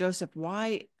saying to Joseph,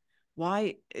 why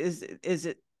is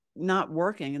it not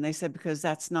working? And they said, because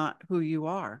that's not who you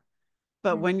are.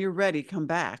 But Mm. when you're ready, come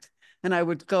back. And I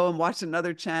would go and watch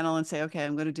another channel and say, okay,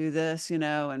 I'm going to do this,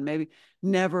 and maybe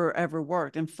never ever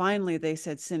worked. And finally they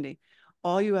said, Cindy,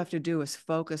 all you have to do is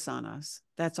focus on us.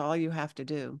 That's all you have to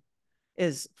do,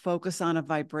 is focus on a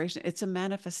vibration. It's a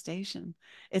manifestation.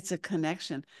 It's a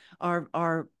connection.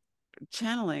 Our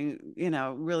channeling,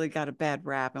 really got a bad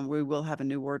rap, and we will have a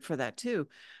new word for that too,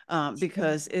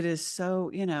 because it is so,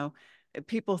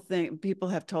 people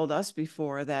have told us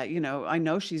before that, I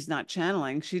know she's not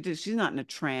channeling. She's not in a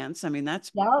trance. I mean,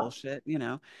 that's Yep. bullshit,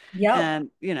 Yep. and,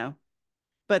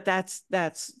 but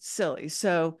that's silly.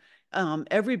 So,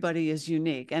 everybody is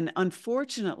unique. And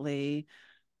unfortunately,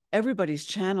 everybody's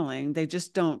channeling, they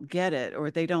just don't get it,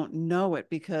 or they don't know it,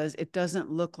 because it doesn't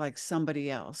look like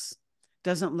somebody else. It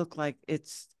doesn't look like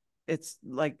it's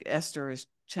like Esther is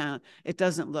channel. It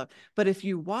doesn't look. But if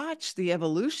you watch the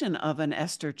evolution of an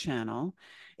Esther channel,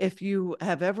 if you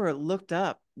have ever looked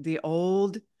up the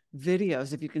old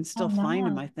videos, if you can Oh still find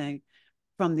them, no. I think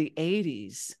from the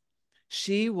 80s,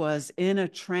 she was in a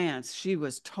trance. She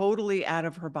was totally out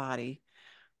of her body,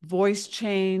 voice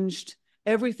changed,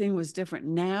 everything was different.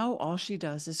 Now all she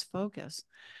does is focus.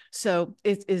 So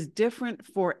it is different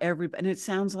for everybody. And it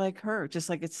sounds like her, just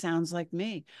like it sounds like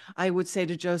me. I would say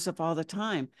to Joseph all the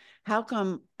time, how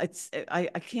come I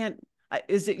can't,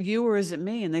 is it you or is it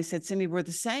me? And they said, Cindy, we're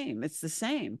the same. It's the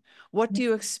same. What do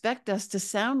you expect us to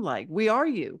sound like? We are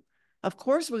you. Of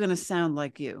course we're going to sound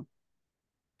like you.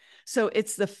 So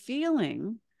it's the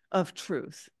feeling of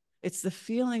truth. It's the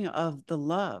feeling of the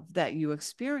love that you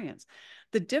experience.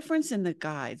 The difference in the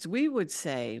guides, we would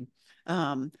say,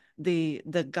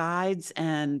 the guides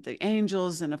and the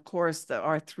angels, and of course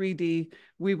our 3D,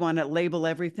 we want to label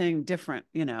everything different,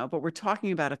 but we're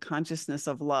talking about a consciousness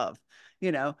of love,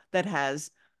 that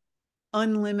has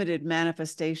unlimited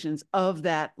manifestations of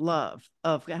that love.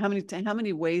 Of how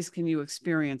many ways can you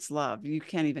experience love? You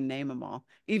can't even name them all.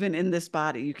 Even in this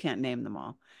body, you can't name them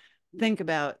all. Think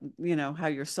about, how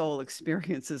your soul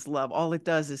experiences love. All it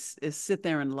does is sit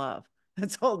there and love.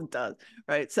 That's all it does,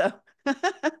 right? So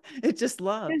it just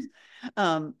loves.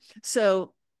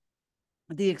 So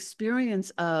the experience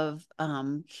of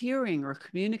hearing or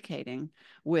communicating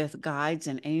with guides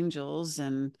and angels,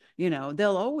 and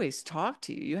they'll always talk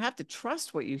to you. You have to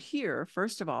trust what you hear.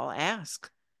 First of all, ask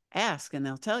and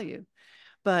they'll tell you.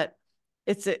 But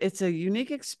it's a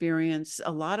unique experience.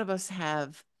 A lot of us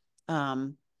have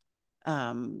um,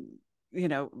 um,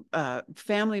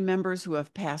 family members who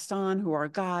have passed on, who are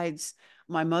guides.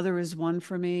 My mother is one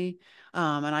for me,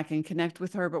 and I can connect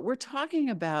with her. But we're talking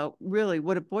about, really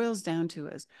what it boils down to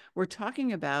is, we're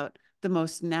talking about the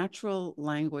most natural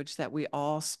language that we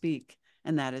all speak,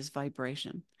 and that is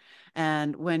vibration.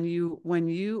 And when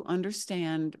you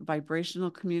understand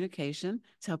vibrational communication,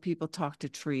 it's how people talk to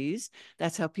trees.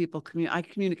 That's how people I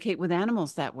communicate with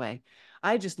animals that way.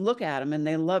 I just look at them and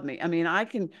they love me. I mean,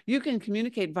 you can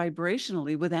communicate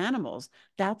vibrationally with animals.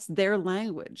 That's their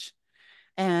language.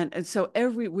 And so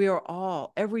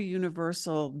every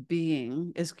universal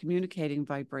being is communicating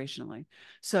vibrationally.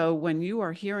 So when you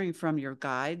are hearing from your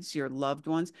guides, your loved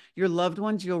ones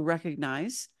you'll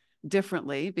recognize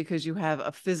differently because you have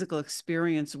a physical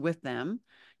experience with them.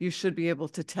 You should be able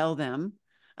to tell them,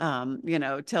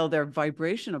 tell their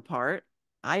vibration apart.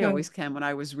 I Sure. always can. When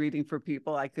I was reading for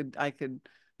people, I could, I could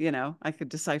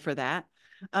decipher that.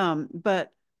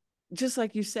 But just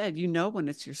like you said, when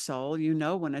it's your soul,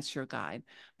 when it's your guide.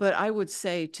 But I would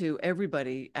say to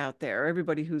everybody out there,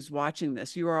 everybody who's watching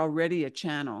this, you are already a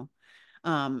channel.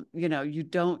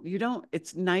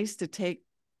 It's nice to take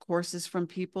courses from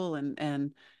people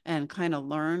and kind of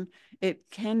learn. It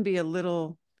can be a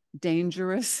little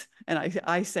dangerous. And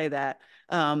I say that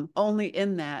only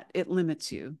in that it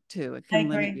limits you too. It I can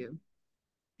limit agree. you,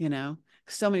 you know.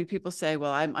 So many people say,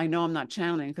 well, I know I'm not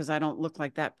channeling because I don't look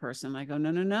like that person. I go,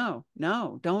 no, no, no,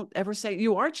 no, don't ever say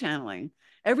you are channeling.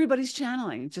 Everybody's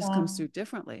channeling. It just comes through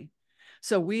differently.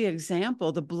 So we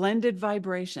example the blended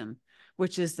vibration,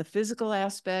 which is the physical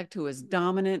aspect who is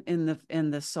dominant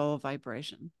in the soul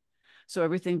vibration. So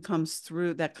everything comes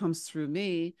through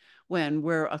me when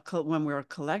we're a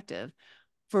collective.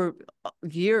 For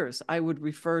years, I would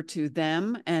refer to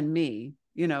them and me,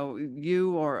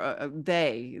 you or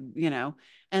they,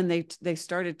 and they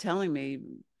started telling me,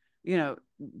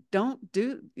 don't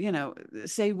do,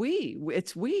 say we,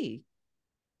 it's we,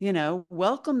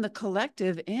 welcome the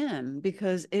collective in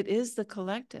because it is the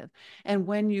collective. And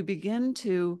when you begin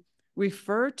to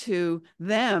refer to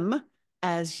them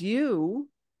as you,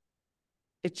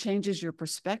 it changes your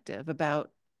perspective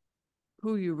about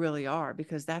who you really are,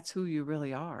 because that's who you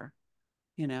really are,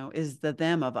 is the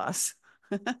them of us.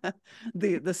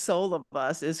 The soul of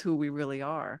us is who we really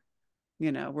are.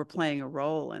 We're playing a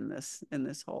role in this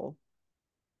whole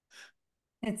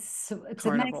It's a nice.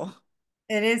 carnival.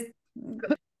 It is.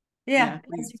 Yeah, Yeah,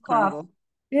 as you cough. carnival.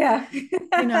 Yeah.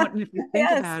 And if you think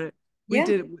Yes. about it,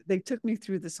 Yeah. they took me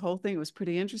through this whole thing. It was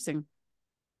pretty interesting.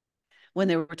 When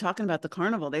they were talking about the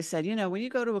carnival, they said, when you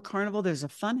go to a carnival, there's a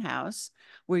fun house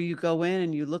where you go in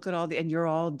and you look at and you're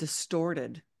all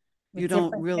distorted. You With don't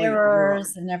different really,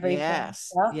 mirrors and everything.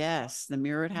 yes, Yep. yes, the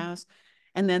mirrored house.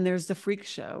 And then there's the freak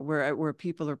show where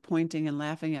people are pointing and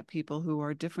laughing at people who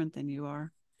are different than you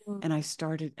are. And I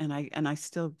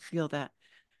still feel that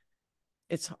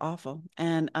it's awful.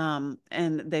 And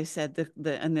they said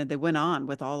and then they went on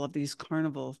with all of these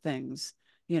carnival things,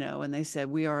 and they said,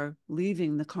 we are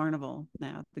leaving the carnival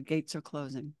now. The gates are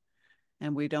closing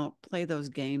and we don't play those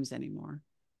games anymore.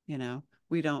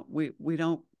 We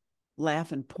don't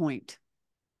laugh and point.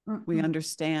 We Mm-mm.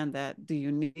 understand that the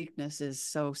uniqueness is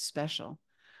so special.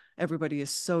 Everybody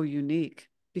is so unique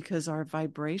because our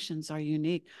vibrations are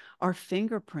unique. Our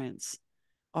fingerprints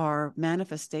are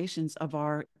manifestations of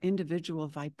our individual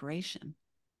vibration,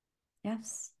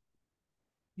 Yes.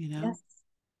 you know? Yes.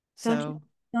 Don't you So,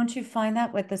 don't you find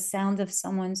that with the sound of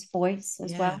someone's voice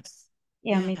as well? yes,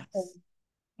 Yeah, me too. yes.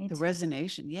 Me The too.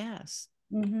 resonation, yes.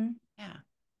 Mm-hmm. Yeah,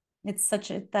 It's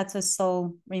that's a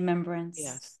soul remembrance.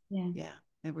 yes. Yeah. Yeah,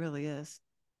 it really is.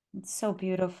 It's so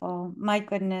beautiful. My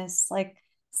goodness. Like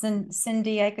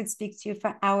Cindy, I could speak to you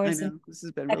for I hours and know. This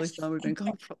has been really extra, fun. We've been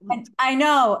going for a long and time. I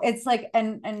know it's like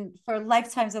and for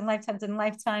lifetimes and lifetimes and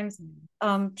lifetimes.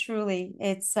 Truly,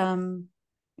 it's Oh,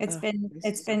 been this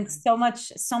it's is so been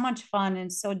great. so much fun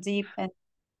and so deep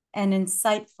and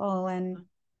insightful and It's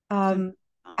been um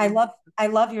I fun. love I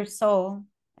love your soul.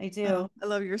 I do. Oh, I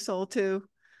love your soul too.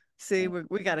 See,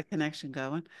 we got a connection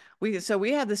going. We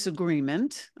have this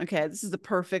agreement. Okay, this is the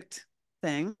perfect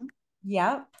thing.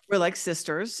 Yep. We're like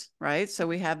sisters, right? So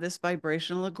we have this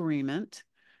vibrational agreement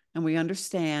and we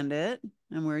understand it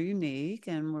and we're unique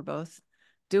and we're both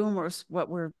doing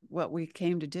what we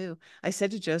came to do. I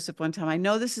said to Joseph one time, I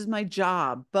know this is my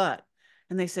job, but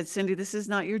and they said, Cindy, this is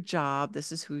not your job.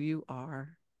 This is who you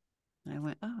are. And I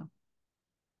went, oh,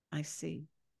 I see.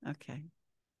 Okay.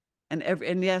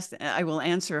 And yes, I will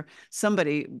answer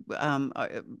somebody.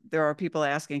 There are people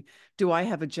asking, do I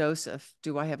have a Joseph?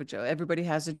 Do I have a Joe? Everybody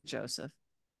has a Joseph.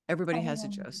 Everybody has a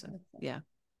Oh, Joseph. Yeah.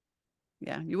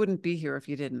 Yeah. You wouldn't be here if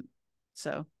you didn't.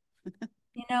 So,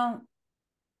 you know,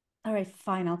 all right,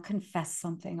 fine. I'll confess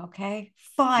something, okay? yeah.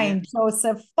 Fine,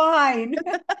 Joseph. Fine.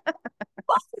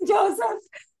 Fine, Joseph.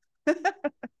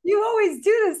 You always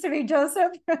do this to me,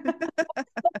 Joseph. But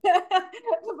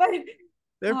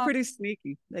They're um, pretty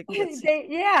sneaky. They can get sneaky.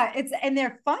 yeah, it's and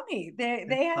they're funny. They're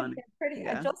funny. They're pretty.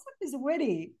 Yeah. Joseph is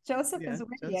witty. Joseph Yeah. is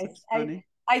witty. Joseph's funny.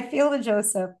 I feel the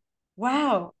Joseph.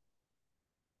 Wow.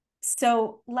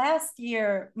 So last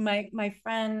year, my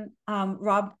friend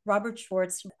Robert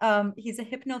Schwartz, he's a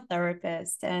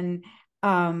hypnotherapist, and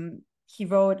he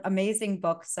wrote amazing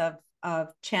books of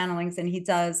channelings, and he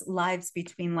does lives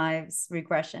between lives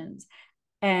regressions.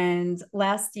 And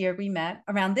last year we met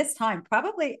around this time.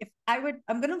 Probably if I would,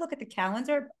 I'm going to look at the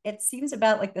calendar. It seems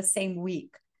about like the same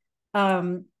week.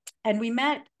 Um, and we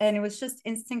met and it was just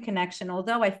instant connection.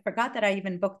 Although I forgot that I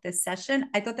even booked this session,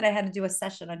 I thought that I had to do a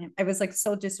session on him. I was like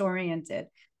so disoriented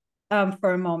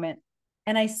for a moment,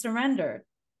 and I surrendered.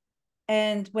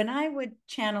 And when I would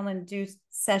channel and do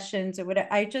sessions or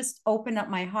whatever, I just open up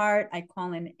my heart. I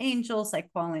call in angels, I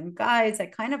call in guides, I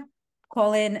kind of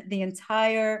call in the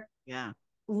entire Yeah.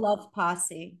 love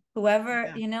posse,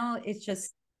 whoever, Yeah. it's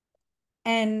just,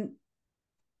 and,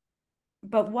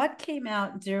 but what came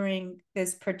out during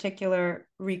this particular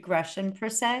regression, per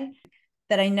se,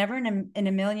 that I never in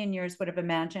a million years would have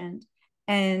imagined.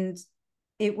 And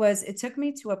it took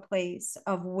me to a place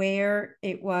of where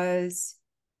it was,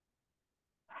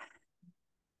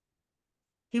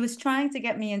 he was trying to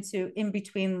get me into in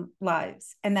between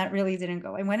lives, and that really didn't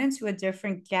go. I went into a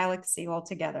different galaxy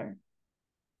altogether,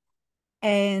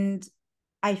 and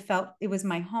I felt it was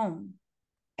my home,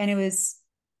 and it was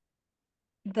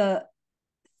the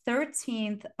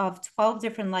 13th of 12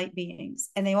 different light beings,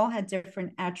 and they all had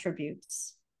different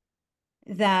attributes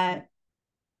that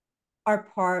are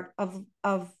part of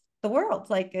the world.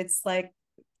 Like it's like,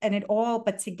 and it all,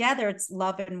 but together it's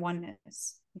love and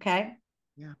oneness. Okay.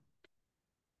 Yeah.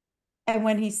 And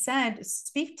when he said,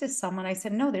 speak to someone, I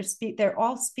said, no, they're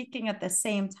all speaking at the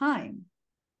same time.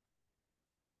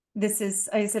 I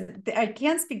said, I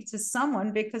can't speak to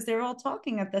someone because they're all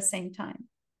talking at the same time.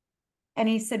 And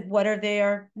he said, what are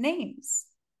their names?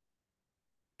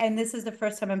 And this is the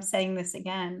first time I'm saying this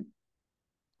again.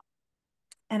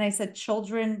 And I said,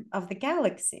 children of the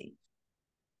galaxy.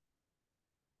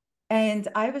 And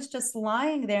I was just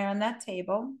lying there on that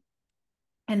table,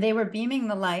 and they were beaming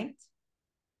the light.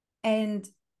 And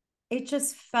it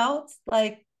just felt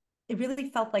like, it really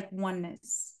felt like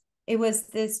oneness. It was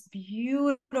this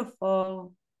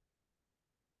beautiful,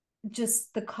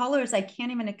 just the colors I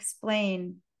can't even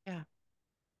explain. Yeah.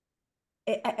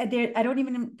 I don't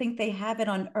even think they have it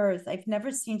on Earth. I've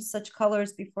never seen such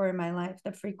colors before in my life,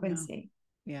 the No. frequency.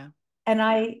 Yeah. And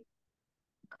I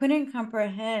couldn't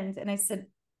comprehend. And I said,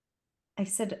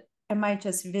 am I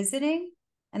just visiting?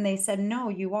 And they said, no,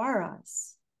 you are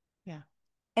us. Yeah.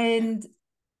 And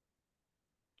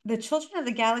the children of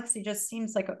the galaxy just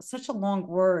seems like such a long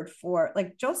word for,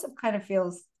 like, Joseph kind of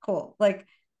feels cool. Like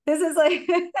this is like,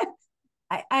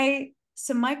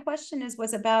 so my question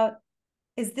was about,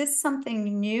 is this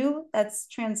something new that's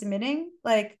transmitting?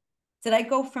 Like, did I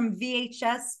go from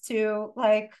VHS to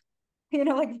like,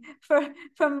 like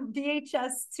from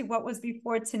VHS to what was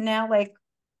before to now? Like,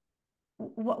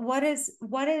 what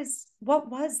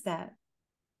was that?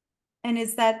 And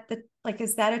is that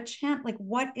is that a chant? Like,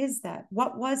 what is that?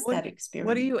 What was What that what are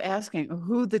experience? you asking?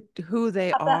 Who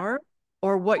they About are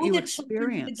or what who you the children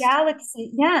of the experienced?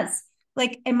 galaxy? Yes.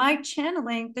 Like, am I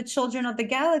channeling the children of the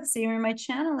galaxy, or am I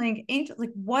channeling angels?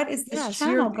 Like, what is this Yes,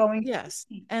 channel going to yes.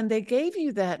 be? And they gave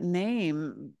you that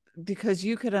name because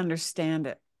you could understand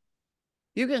it.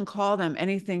 You can call them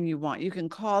anything you want. You can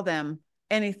call them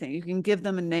anything. You can give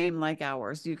them a name like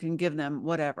ours. You can give them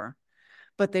whatever.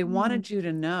 But they Mm, wanted you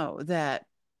to know that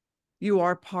you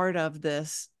are part of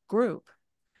this group.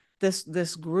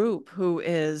 This group who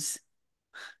is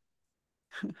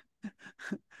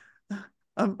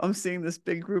I'm seeing this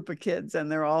big group of kids,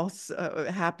 and they're all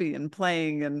happy and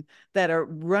playing, and that are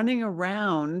running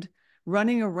around,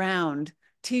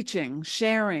 teaching,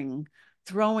 sharing,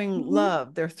 throwing mhm.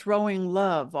 love. They're throwing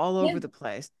love all Yeah. over the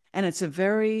place. And it's a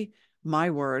very, my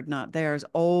word, not theirs,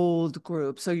 old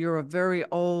group. So you're a very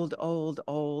old,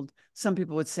 some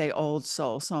people would say old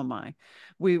soul. So am I.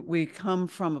 We come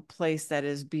from a place that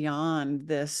is beyond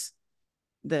this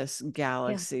Yeah.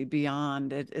 galaxy,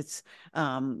 beyond it. It's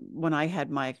when I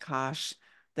had my Akash,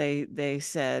 they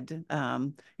said,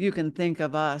 you can think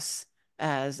of us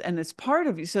as, and it's part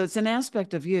of you, so it's an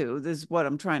aspect of you. This is what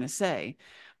I'm trying to say.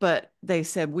 But they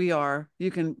said,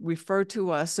 you can refer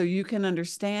to us so you can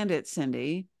understand it,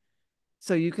 Cindy.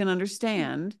 So you can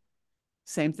understand.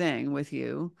 Same thing with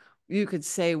you. You could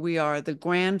say we are the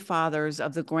grandfathers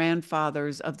of the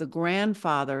grandfathers of the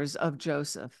grandfathers of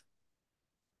Joseph.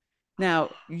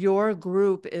 Now, your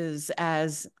group is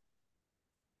as,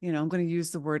 I'm going to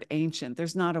use the word ancient.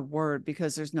 There's not a word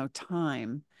because there's no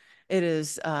time. It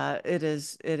is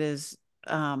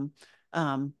um,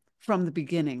 from the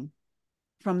beginning,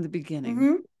 from the beginning,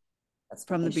 Mm-hmm. That's what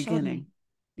from the they showed me. beginning.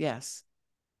 Yes.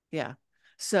 Yeah.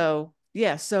 So,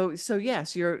 yeah. So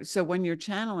yes, so when you're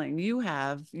channeling,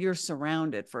 you're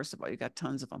surrounded, first of all, you got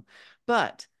tons of them.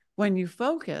 But when you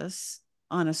focus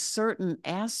on a certain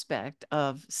aspect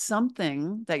of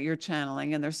something that you're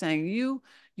channeling, and they're saying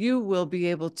you will be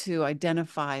able to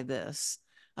identify this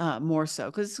more so,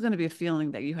 because it's going to be a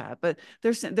feeling that you have. But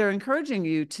they're encouraging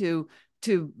you to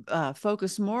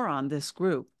focus more on this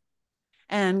group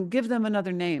and give them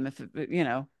another name. If you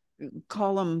know,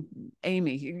 call them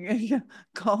Amy,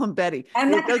 call them Betty. I'm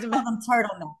It not going to doesn't call matter.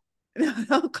 them turtleneck.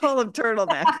 Don't call them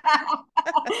turtleneck. Don't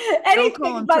call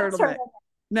Anything them but turtleneck. turtleneck.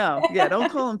 No, yeah,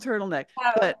 don't call them turtleneck.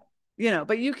 Oh, But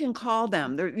but you can call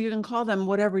them. You can call them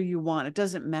whatever you want. It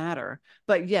doesn't matter.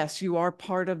 But yes, you are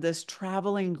part of this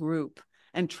traveling group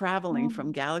and traveling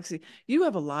from galaxy. You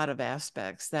have a lot of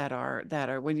aspects that are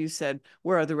when you said,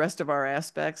 where are the rest of our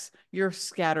aspects? You're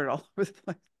scattered all over the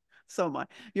place. So much.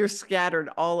 You're scattered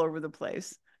all over the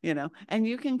place. And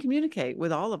you can communicate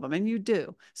with all of them, and you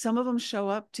do. Some of them show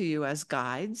up to you as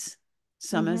guides,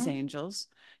 some as angels.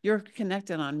 You're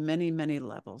connected on many, many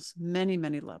levels, many,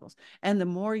 many levels. And the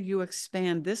more you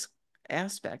expand this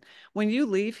aspect, when you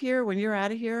leave here, when you're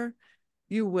out of here,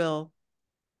 you will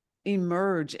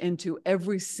emerge into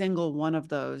every single one of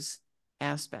those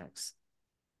aspects.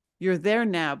 You're there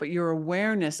now, but your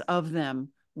awareness of them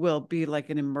will be like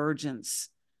an emergence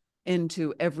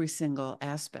into every single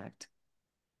aspect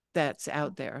that's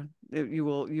out there. You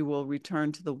will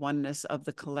return to the oneness of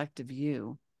the collective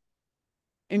you.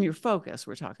 In your focus,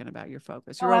 we're talking about your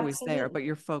focus. You're oh, always there, absolutely. but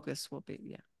your focus will be,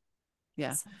 yeah.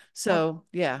 Yeah. So, So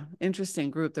yeah,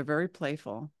 interesting group. They're very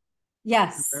playful. Very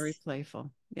yes.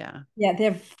 playful. Yeah. Yeah,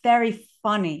 they're very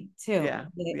funny too. Yeah.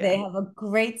 They Yeah. have a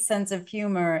great sense of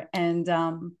humor, and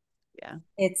Yeah.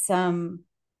 it's and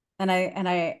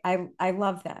I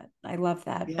love that. I love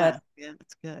that. But Yeah. Yeah.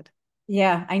 It's good.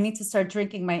 yeah, I need to start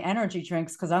drinking my energy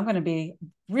drinks because I'm going to be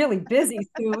really busy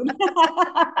soon.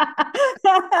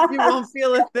 You won't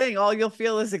feel a thing. All you'll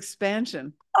feel is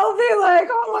expansion. I'll be like,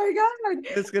 oh my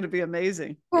It's going to be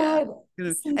amazing. Yeah. God.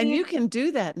 And Cindy, you can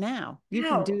do that now. You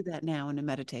can wow. do that now in a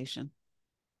meditation.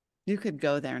 You could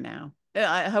go there now.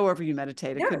 However you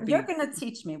meditate, it could You're be, gonna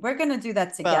teach me. We're gonna do that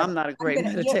well, together. I'm not a I'm great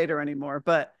gonna you meditator anymore,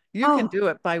 but you can oh do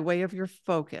it by way of your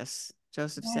focus.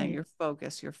 Joseph's saying right. your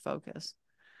focus,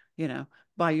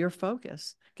 by your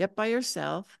focus. Get by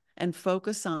yourself and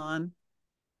focus on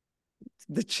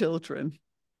the children.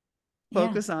 Yeah.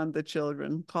 Focus on the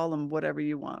children, call them whatever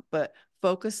you want, but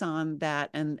focus on that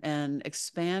and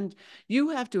expand. You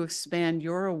have to expand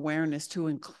your awareness to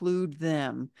include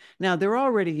them. Now they're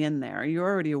already in there, you're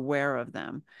already aware of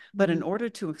them, but in Mhm. order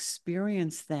to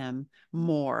experience them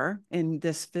more in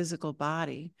this physical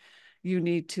body, you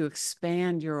need to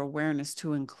expand your awareness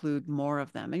to include more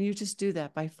of them. And you just do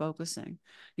that by focusing.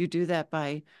 You do that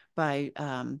by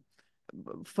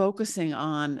focusing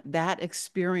on that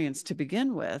experience to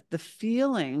begin with. The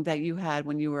feeling that you had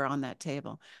when you were on that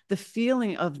table, the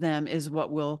feeling of them is what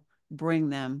will bring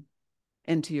them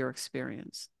into your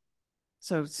experience.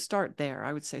 So start there.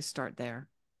 I would say start there,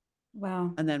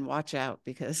 Wow. and then watch out,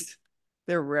 because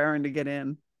they're raring to get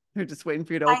in. They're just waiting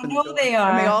for you to I open the know door. they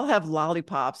And they are. all have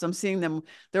lollipops. I'm seeing them.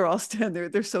 They're all standing there.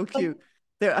 They're so Like cute.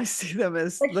 I see them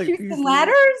as like like chutes these and little,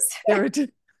 ladders. they're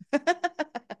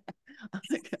oh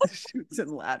my God, shoots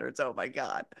and ladders. Oh my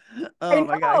God. Oh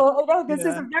my God. I know. This is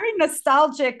Yeah. a very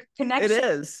nostalgic It connection,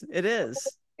 is. It is.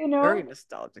 you Very know.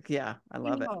 nostalgic. Yeah. I You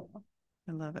love it. know.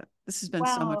 I love it. This has been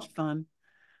so much Wow. fun.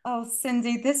 Oh,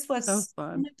 Cindy, this So was so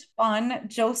fun. much fun.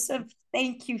 Joseph, Yeah.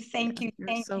 You're thank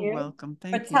so you welcome. for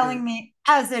Thank you. telling me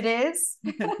as it is.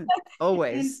 and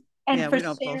Always. and Yeah. for We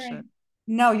don't bullshit. sharing.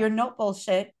 No, you're no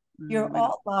bullshit. You're We don't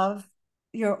all bullshit. love.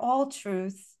 You're all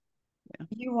truth. Yeah.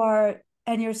 You are,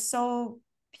 and you're so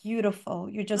beautiful.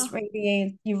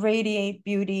 Oh, You radiate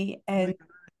beauty oh my and God.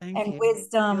 Thank you. I feel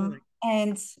wisdom. like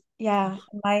And yeah,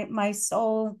 my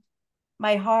soul,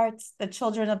 my heart, the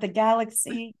children of the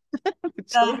galaxy, the the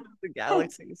children of the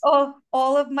galaxies.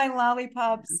 all of my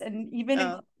lollipops, and even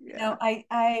Oh, yeah.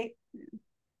 I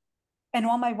and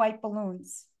all my white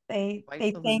balloons. White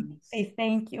balloons. They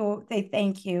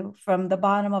thank you from the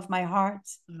bottom of my heart.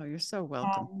 Oh, you're so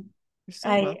welcome. Um, You're so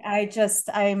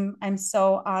welcome. I'm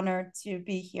so honored to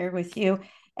be here with you.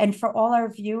 And for all our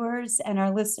viewers and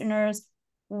our listeners,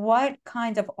 what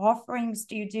kind of offerings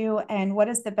do you do, and what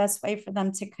is the best way for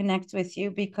them to connect with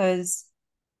you? Because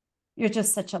you're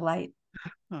just such a light.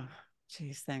 Oh,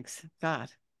 geez, thanks. God,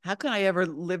 how can I ever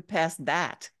live past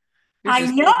that? You're I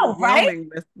just know, right? overwhelming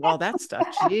with all that stuff.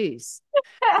 Jeez.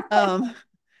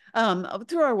 Um,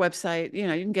 through our website, you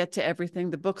can get to everything.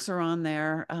 The books are on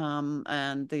there.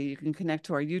 And you can connect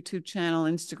to our YouTube channel,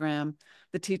 Instagram,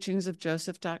 the teachings of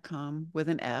Joseph.com with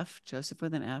an F, Joseph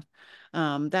with an F.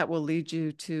 That will lead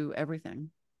you to everything.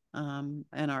 And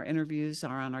our interviews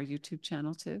are on our YouTube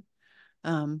channel too.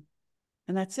 Um,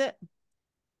 And that's it.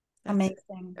 That's it. Amazing.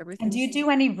 And do Everything's, you do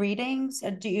any readings?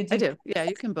 Or do you I do? do. Yeah,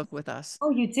 you can book with us. Oh,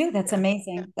 you do? That's Yeah. Yeah.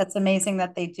 amazing. That's amazing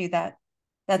that they do that.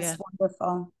 That's Yeah.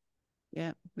 wonderful.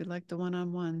 Yeah. We like the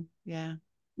one-on-one. Yeah.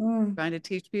 Mm, Trying to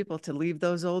teach people to leave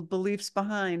those old beliefs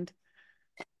behind.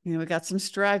 We got some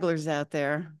stragglers out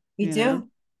there, we do.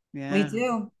 We Yeah.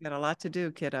 do. Got a lot to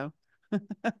do, kiddo.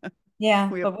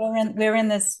 Yeah, We have but we're in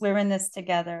this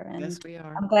together, Yes, and we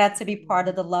are. I'm glad to Yes, be we part are.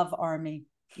 of the love army.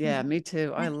 Yeah, me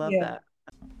too. I Thank love you. that.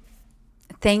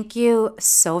 Thank you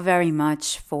so very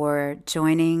much for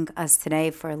joining us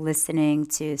today, for listening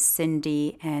to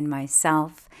Cindy and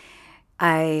myself.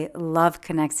 I love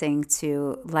connecting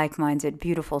to like minded,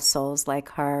 beautiful souls like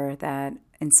her that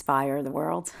inspire the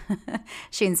world.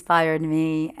 She inspired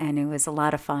me, and it was a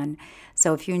lot of fun.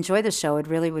 So, if you enjoy the show, it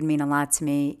really would mean a lot to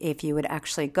me if you would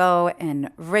actually go and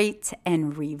rate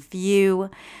and review.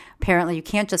 Apparently, you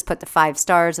can't just put the 5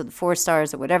 stars or the 4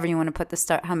 stars or whatever you want to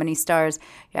put how many stars.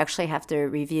 You actually have to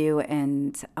review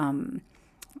and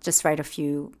just write a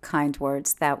few kind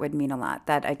words. That would mean a lot.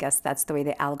 That, I guess, that's the way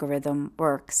the algorithm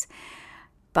works.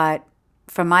 But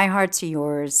from my heart to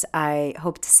yours, I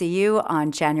hope to see you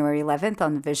on January 11th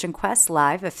on the Vision Quest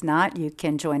live. If not, you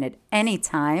can join at any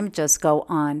time. Just go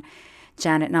on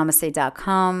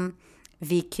janetnamaste.com,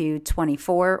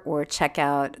 VQ24, or check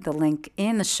out the link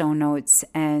in the show notes,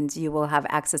 and you will have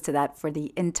access to that for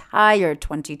the entire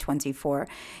 2024.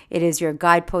 It is your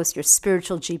guidepost, your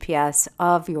spiritual GPS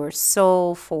of your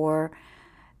soul for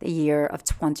the year of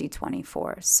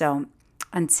 2024. So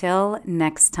until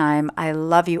next time, I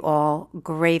love you all,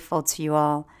 grateful to you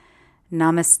all.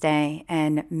 Namaste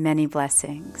and many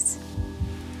blessings.